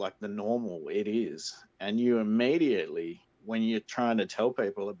of the normal it is, and you immediately, when you're trying to tell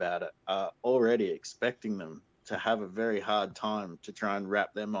people about it, are already expecting them to have a very hard time to try and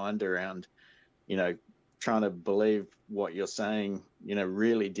wrap their mind around, trying to believe what you're saying,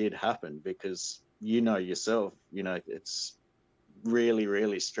 really did happen, because yourself, it's really,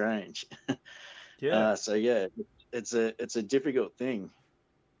 really strange. Yeah. So yeah, it's a difficult thing.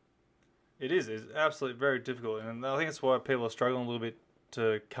 It is. It's absolutely very difficult, and I think that's why people are struggling a little bit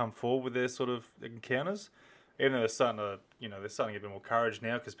to come forward with their sort of encounters. Even though they're starting to get a bit more courage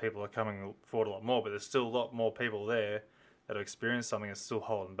now because people are coming forward a lot more, but there's still a lot more people there that have experienced something that's still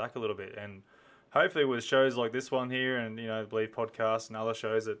holding back a little bit. And hopefully with shows like this one here and, the Believe podcast and other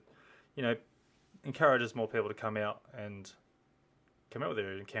shows that, encourages more people to come out with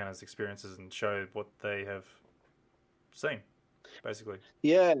their encounters, experiences, and show what they have seen, basically.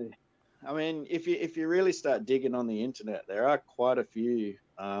 Yeah. I mean, if you really start digging on the internet, there are quite a few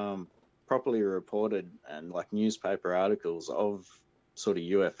properly reported and newspaper articles of sort of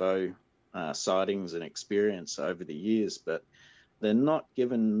UFO sightings and experience over the years, but they're not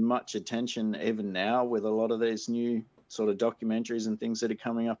given much attention even now with a lot of these new sort of documentaries and things that are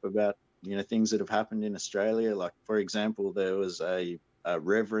coming up about things that have happened in Australia. Like, for example, there was a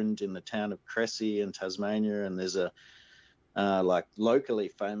reverend in the town of Cressy in Tasmania, and there's a like locally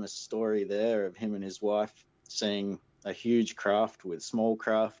famous story there of him and his wife seeing a huge craft with small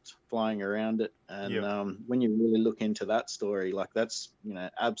craft flying around it. And when you really look into that story, like that's,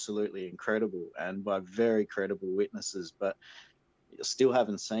 absolutely incredible and by very credible witnesses, but you still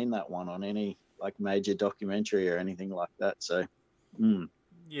haven't seen that one on any like major documentary or anything like that. So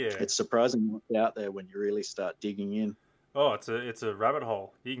it's surprising what's out there when you really start digging in. Oh, it's a rabbit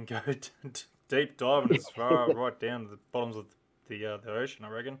hole. You can go deep diving as far right down to the bottoms of the ocean, I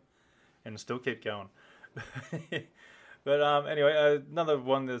reckon, and still keep going. But anyway, another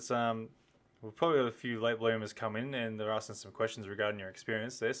one that's we've probably got a few late bloomers come in, and they're asking some questions regarding your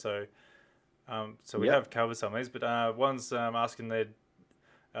experience there. So we have covered some of these, but one's asking that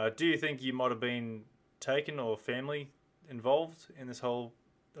do you think you might have been taken or family involved in this whole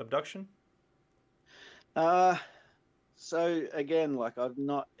abduction? So again, like I've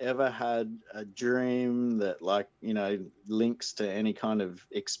not ever had a dream that like, links to any kind of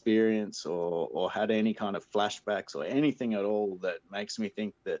experience or had any kind of flashbacks or anything at all that makes me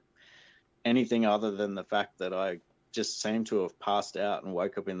think that anything other than the fact that I just seem to have passed out and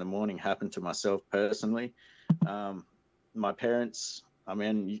woke up in the morning happened to myself personally. My parents,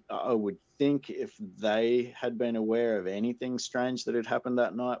 I would think if they had been aware of anything strange that had happened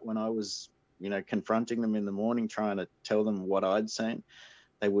that night when I was confronting them in the morning, trying to tell them what I'd seen,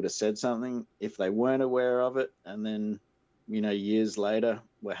 they would have said something. If they weren't aware of it, and then, years later,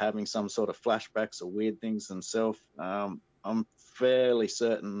 we're having some sort of flashbacks or weird things themselves, I'm fairly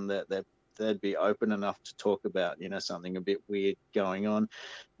certain that they'd be open enough to talk about, something a bit weird going on.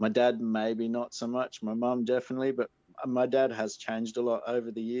 My dad, maybe not so much. My mum, definitely. But my dad has changed a lot over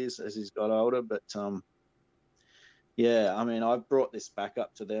the years as he's got older. But, I've brought this back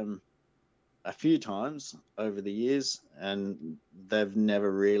up to them a few times over the years, and they've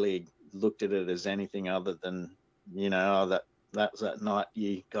never really looked at it as anything other than, that was that night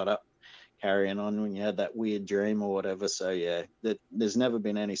you got up carrying on when you had that weird dream or whatever. So there's never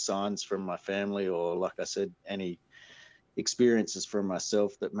been any signs from my family or, like I said, any experiences from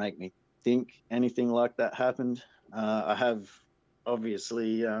myself that make me think anything like that happened. I have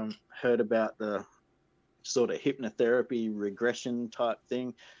obviously heard about the sort of hypnotherapy regression type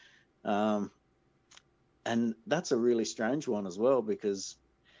thing. And that's a really strange one as well, because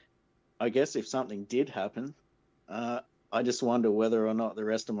I guess if something did happen, I just wonder whether or not the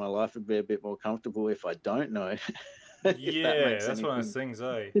rest of my life would be a bit more comfortable if I don't know. That's one of those things,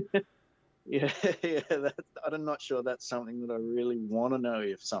 eh? I'm not sure that's something that I really want to know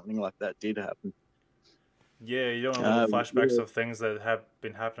if something like that did happen. Yeah, you don't know the flashbacks of things that have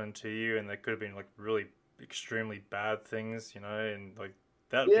been happening to you, and they could have been like really extremely bad things, and like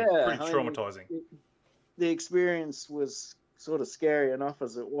that would be pretty traumatizing. The experience was sort of scary enough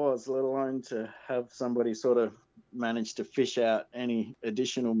as it was, let alone to have somebody sort of manage to fish out any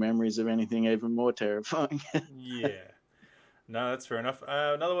additional memories of anything even more terrifying. Yeah. No, that's fair enough.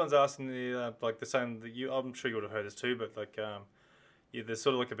 Another one's asking the same that you. I'm sure you would have heard this too, but like, there's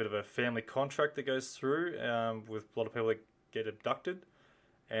sort of like a bit of a family contract that goes through with a lot of people that get abducted,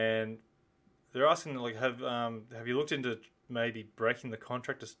 and they're asking like, have you looked into maybe breaking the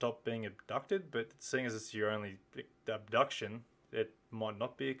contract to stop being abducted? But seeing as it's your only abduction, it might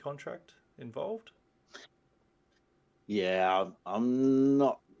not be a contract involved. Yeah, I'm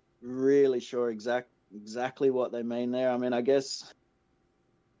not really sure exactly what they mean there. I mean, I guess.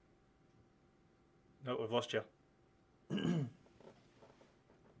 No, we've lost you.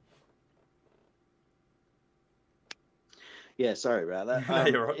 Yeah, sorry about that. No,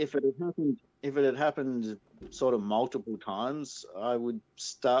 you're right. If it had happened sort of multiple times, I would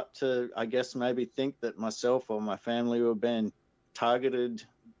start to, I guess, maybe think that myself or my family were being targeted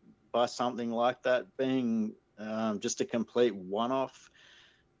by something like that, being just a complete one-off.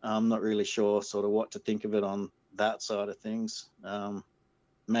 I'm not really sure sort of what to think of it on that side of things.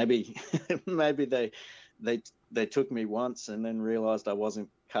 Maybe they took me once and then realised I wasn't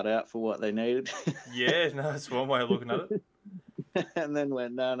cut out for what they needed. Yeah, no, that's one way of looking at it. And then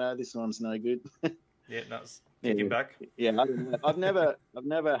went, no, this one's no good. Yeah, no, it's kicking back. Yeah, I've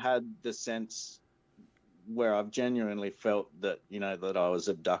never had the sense where I've genuinely felt that, that I was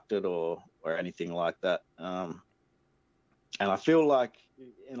abducted or anything like that. And I feel like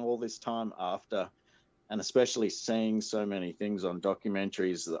in all this time after, and especially seeing so many things on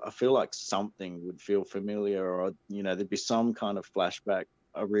documentaries, I feel like something would feel familiar, or there'd be some kind of flashback.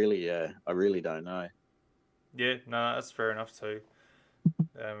 I really don't know. Yeah, no, that's fair enough too.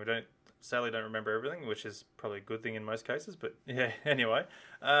 We don't sadly don't remember everything, which is probably a good thing in most cases. But yeah, anyway.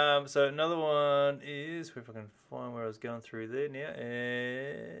 So another one is, if I can find where I was going through there now,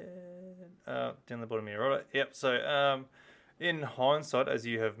 and down the bottom here, right? Yep. So in hindsight, as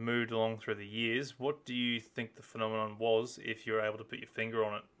you have moved along through the years, what do you think the phenomenon was, if you're able to put your finger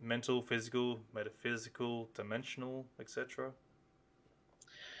on it? Mental, physical, metaphysical, dimensional, etc.?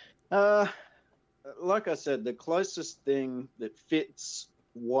 Like I said, the closest thing that fits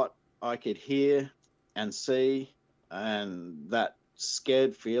what I could hear and see, and that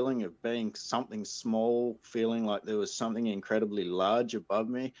scared feeling of being something small, feeling like there was something incredibly large above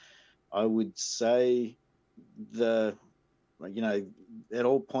me, I would say it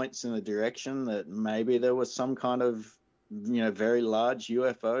all points in the direction that maybe there was some kind of, very large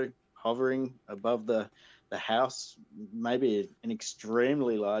UFO hovering above the house, maybe an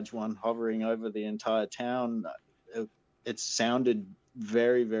extremely large one hovering over the entire town. It sounded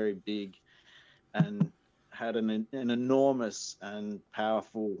very, very big and had an enormous and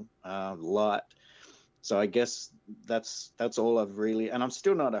powerful light. So I guess that's all I've really, and I'm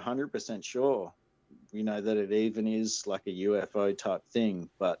still not 100% sure, that it even is like a UFO type thing,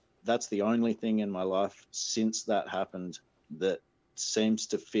 but that's the only thing in my life since that happened that seems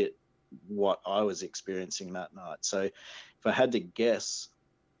to fit what I was experiencing that night. So if I had to guess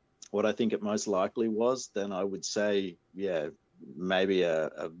what I think it most likely was, then I would say, maybe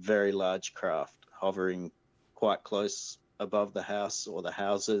a very large craft hovering quite close above the house or the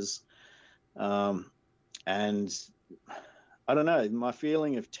houses. And I don't know, my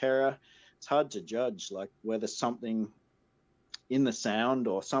feeling of terror, it's hard to judge, like whether something in the sound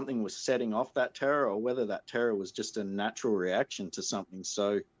or something was setting off that terror, or whether that terror was just a natural reaction to something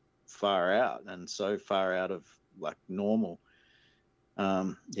so far out and so far out of like normal.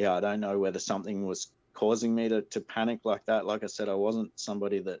 I don't know whether something was causing me to panic like that. Like I said, I wasn't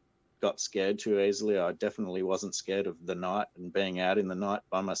somebody that got scared too easily. I definitely wasn't scared of the night and being out in the night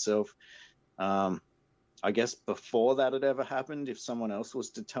by myself. I guess before that had ever happened, if someone else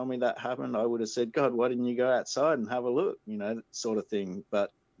was to tell me that happened, I would have said, God, why didn't you go outside and have a look? That sort of thing.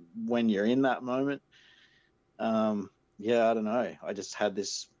 But when you're in that moment, I don't know. I just had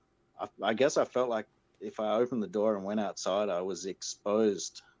this, I guess I felt like if I opened the door and went outside, I was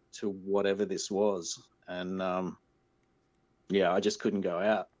exposed to whatever this was. And I just couldn't go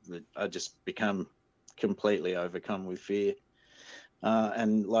out. I just become completely overcome with fear.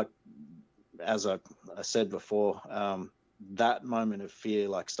 And like, as I said before, that moment of fear,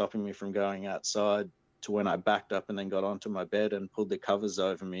 like stopping me from going outside, to when I backed up and then got onto my bed and pulled the covers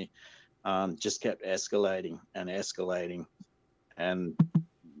over me, just kept escalating and escalating. And,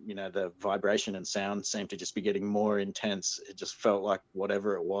 the vibration and sound seemed to just be getting more intense. It just felt like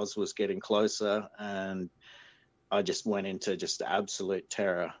whatever it was getting closer. And I just went into just absolute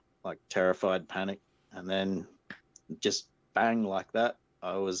terror, like terrified panic. And then just bang, like that,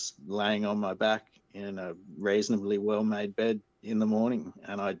 I was laying on my back in a reasonably well-made bed in the morning,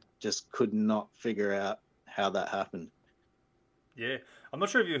 and I just could not figure out how that happened. Yeah, I'm not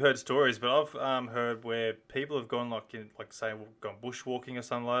sure if you've heard stories, but I've heard where people have gone gone bushwalking or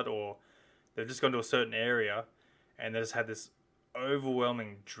something like that, or they've just gone to a certain area and they just had this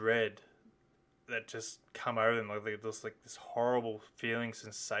overwhelming dread that just come over them, like this horrible feeling,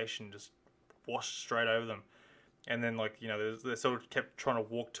 sensation just washed straight over them. And then, they sort of kept trying to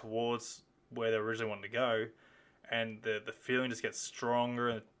walk towards where they originally wanted to go, and the feeling just gets stronger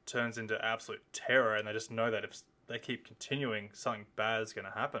and it turns into absolute terror, and they just know that if they keep continuing, something bad is going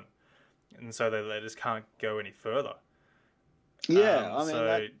to happen. And so they just can't go any further.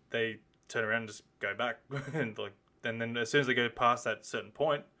 Yeah, they turn around and just go back. and then as soon as they go past that certain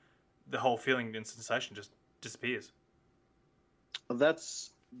point, the whole feeling and sensation just disappears.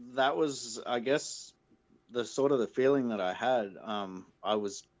 That was, I guess, the sort of the feeling that I had. I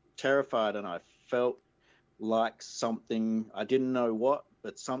was terrified, and I felt like something, I didn't know what,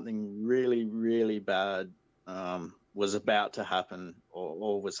 but something really, really bad was about to happen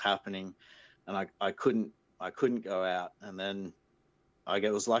or was happening, and I couldn't go out. And then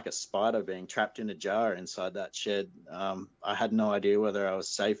it was like a spider being trapped in a jar inside that shed. I had no idea whether I was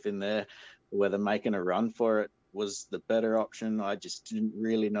safe in there, or whether making a run for it was the better option. I just didn't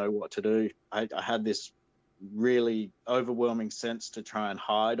really know what to do. I had this really overwhelming sense to try and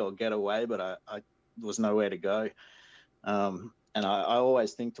hide or get away, but I there was nowhere to go. And I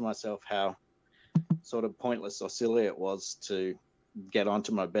always think to myself how sort of pointless or silly it was to get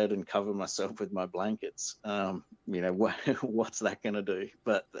onto my bed and cover myself with my blankets. What's that going to do?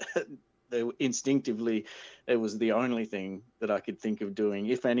 But instinctively, it was the only thing that I could think of doing.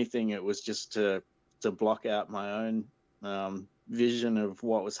 If anything, it was just to block out my own vision of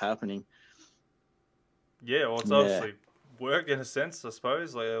what was happening. Yeah, well, it's obviously worked in a sense, I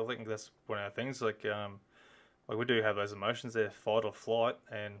suppose. Like, I think that's one of our things. Like we do have those emotions there, fight or flight,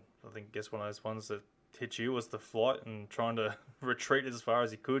 and I think one of those ones that hit you was the flight and trying to retreat as far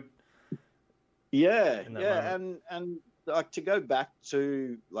as you could. Yeah, and like to go back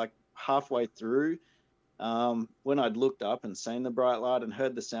to like halfway through, when I'd looked up and seen the bright light and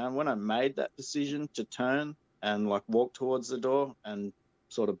heard the sound, when I made that decision to turn and like walk towards the door and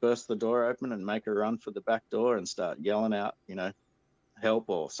sort of burst the door open and make a run for the back door and start yelling out, you know, help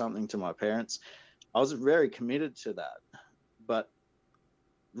or something to my parents, I was very committed to that. But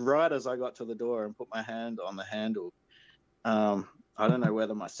right as I got to the door and put my hand on the handle, I don't know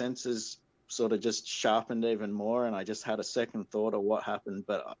whether my senses sort of just sharpened even more and I just had a second thought of what happened,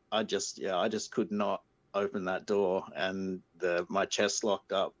 but I just could not open that door, and my chest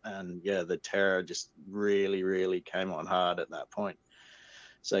locked up, and the terror just really, really came on hard at that point.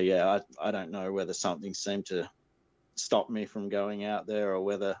 So I don't know whether something seemed to stop me from going out there or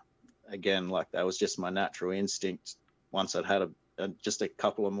whether, again, like that was just my natural instinct. Once I'd had just a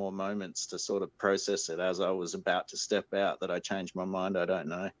couple of more moments to sort of process it as I was about to step out, that I changed my mind. I don't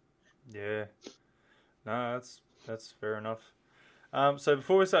know. Yeah, no, that's fair enough. So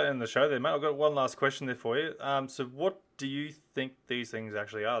before we start in the show there, mate, I've got one last question there for you. So what do you think these things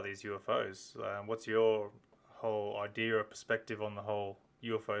actually are, these UFOs? What's your whole idea or perspective on the whole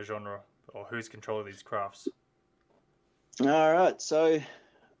UFO genre, or who's controlling these crafts? All right, so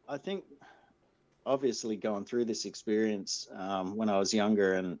I think obviously going through this experience when I was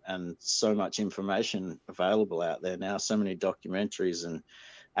younger and so much information available out there now, so many documentaries and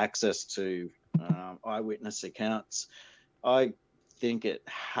access to eyewitness accounts, I think it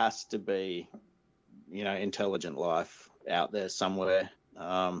has to be, you know, intelligent life out there somewhere.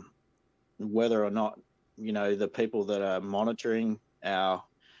 Whether or not, you know, the people that are monitoring our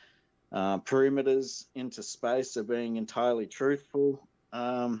perimeters into space are being entirely truthful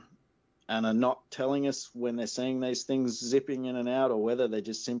and are not telling us when they're seeing these things zipping in and out, or whether they're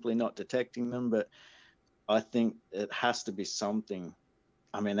just simply not detecting them. But I think it has to be something.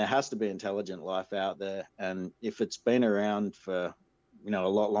 I mean, there has to be intelligent life out there. And if it's been around for, you know, a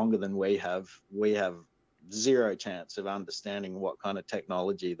lot longer than we have zero chance of understanding what kind of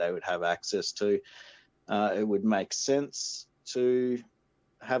technology they would have access to. It would make sense to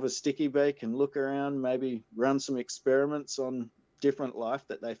have a sticky beak and look around, maybe run some experiments on different life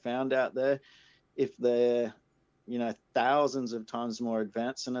that they found out there. If they're, you know, thousands of times more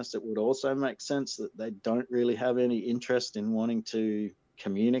advanced than us, it would also make sense that they don't really have any interest in wanting to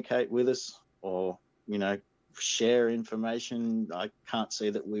communicate with us or, you know, share information. I can't see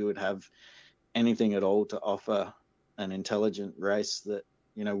that we would have anything at all to offer an intelligent race that,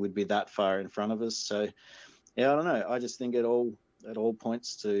 you know, would be that far in front of us. So I don't know. I just think it all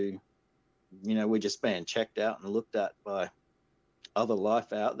points to, you know, we're just being checked out and looked at by other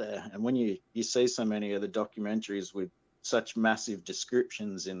life out there. And when you see so many of the documentaries with such massive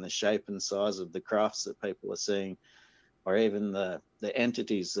descriptions in the shape and size of the crafts that people are seeing, or even the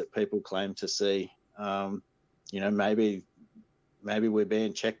entities that people claim to see, you know, maybe we're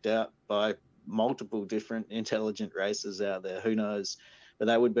being checked out by multiple different intelligent races out there. Who knows? But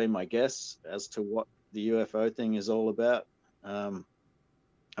that would be my guess as to what the UFO thing is all about. I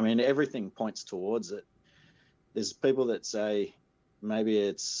mean, everything points towards it. There's people that say maybe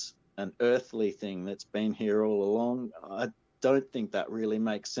it's an earthly thing that's been here all along. I don't think that really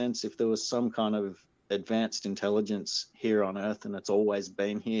makes sense. If there was some kind of advanced intelligence here on Earth and it's always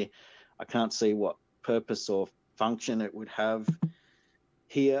been here, I can't see what purpose or function it would have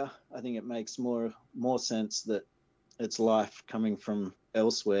here. I think it makes more sense that it's life coming from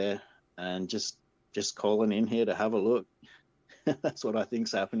elsewhere and just calling in here to have a look. That's what I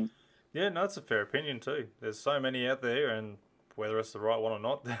think's happening. Yeah, no, that's a fair opinion too. There's so many out there, and whether it's the right one or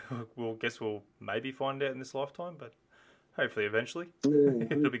not, we'll maybe find out in this lifetime, but hopefully eventually.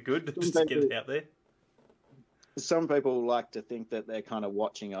 It'll be good just to get it out there. Some people like to think that they're kind of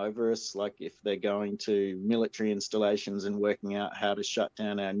watching over us, like if they're going to military installations and working out how to shut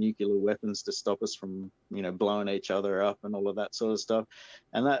down our nuclear weapons to stop us from, you know, blowing each other up and all of that sort of stuff.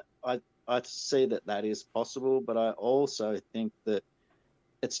 And that I see that is possible, but I also think that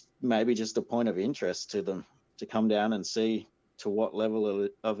it's maybe just a point of interest to them to come down and see to what level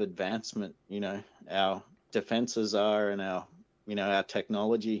of advancement, you know, our defenses are and our, you know, our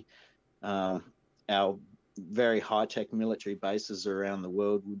technology, our very high-tech military bases around the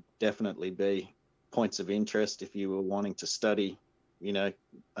world would definitely be points of interest if you were wanting to study, you know,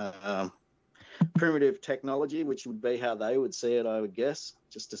 primitive technology, which would be how they would see it, I would guess,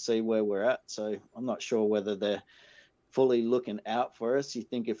 just to see where we're at. So I'm not sure whether they're fully looking out for us. You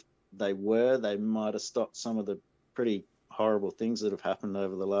think if they were, they might have stopped some of the pretty horrible things that have happened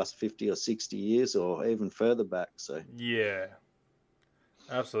over the last 50 or 60 years or even further back. So yeah,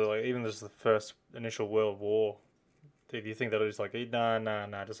 absolutely. Even just the first initial World War, do you think that it was like,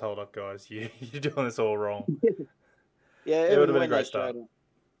 nah, just hold up, guys. You're doing this all wrong. Yeah, it would have been a great start.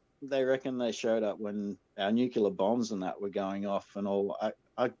 They reckon they showed up when our nuclear bombs and that were going off and all.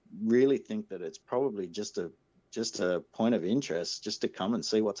 I really think that it's probably just a point of interest, just to come and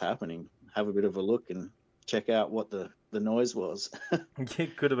see what's happening, have a bit of a look and check out what the noise was.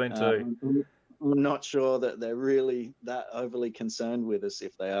 It could have been too. I'm not sure that they're really that overly concerned with us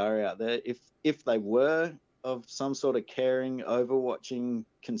if they are out there. If they were of some sort of caring, overwatching,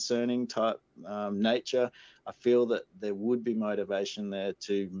 concerning type nature, I feel that there would be motivation there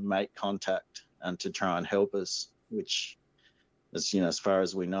to make contact and to try and help us, which, as far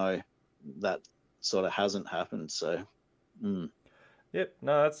as we know, that sort of hasn't happened. So, Yep,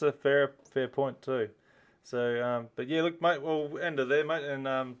 no, that's a fair point too. So, but yeah, look, mate, we'll end it there, mate.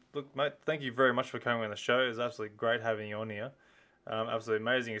 And look, mate, thank you very much for coming on the show. It was absolutely great having you on here. Absolutely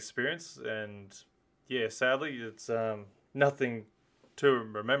amazing experience. And yeah, sadly, it's nothing too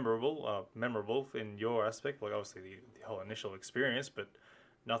memorable in your aspect. Like obviously the whole initial experience, but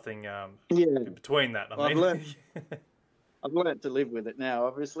nothing between that. I've learned to live with it now.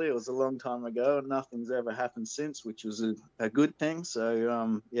 Obviously, it was a long time ago, and nothing's ever happened since, which was a good thing. So,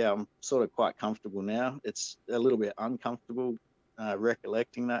 I'm sort of quite comfortable now. It's a little bit uncomfortable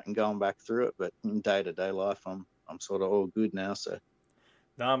recollecting that and going back through it, but in day-to-day life, I'm sort of all good now. So,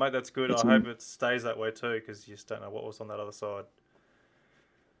 no, mate, that's good. I hope it stays that way too, because you just don't know what was on that other side.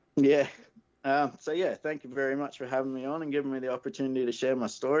 Yeah. Thank you very much for having me on and giving me the opportunity to share my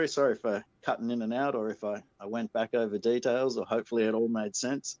story. Sorry for cutting in and out, or if I went back over details, or hopefully it all made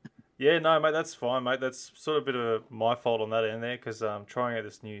sense. Yeah, no, mate, that's fine, mate. That's sort of a bit of my fault on that end there, because I'm trying out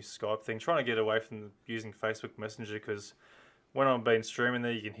this new Skype thing, trying to get away from using Facebook Messenger, because when I've been streaming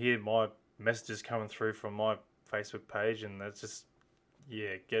there, you can hear my messages coming through from my Facebook page, and that's just,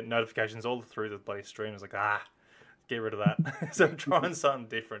 get notifications all through the bloody stream. It's like, get rid of that. So I'm trying something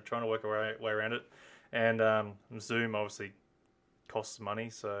different, trying to work a way around it. And Zoom obviously costs money,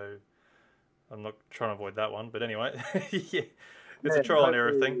 so I'm not trying to avoid that one. But anyway, it's a trial and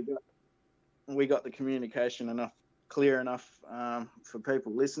error thing. We got the communication clear enough for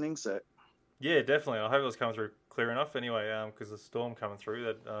people listening. So yeah, definitely. I hope it was coming through clear enough. Anyway, because the storm coming through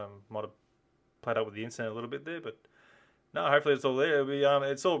that might have played up with the internet a little bit there, but. No, hopefully it's all there. It'll be,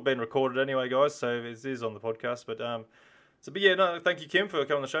 it's all been recorded anyway, guys, so it is on the podcast. But thank you, Kim, for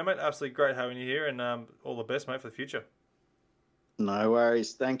coming on the show, mate. Absolutely great having you here, and all the best, mate, for the future. No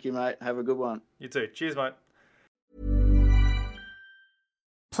worries. Thank you, mate. Have a good one. You too. Cheers, mate.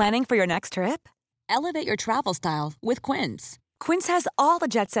 Planning for your next trip? Elevate your travel style with Quince. Quince has all the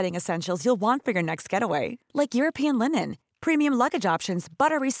jet-setting essentials you'll want for your next getaway, like European linen, premium luggage options,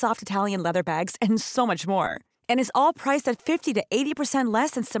 buttery soft Italian leather bags, and so much more. And is all priced at 50 to 80%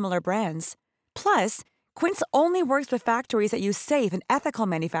 less than similar brands. Plus, Quince only works with factories that use safe and ethical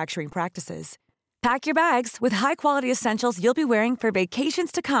manufacturing practices. Pack your bags with high-quality essentials you'll be wearing for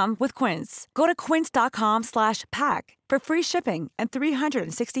vacations to come with Quince. Go to quince.com/pack for free shipping and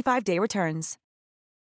 365-day returns.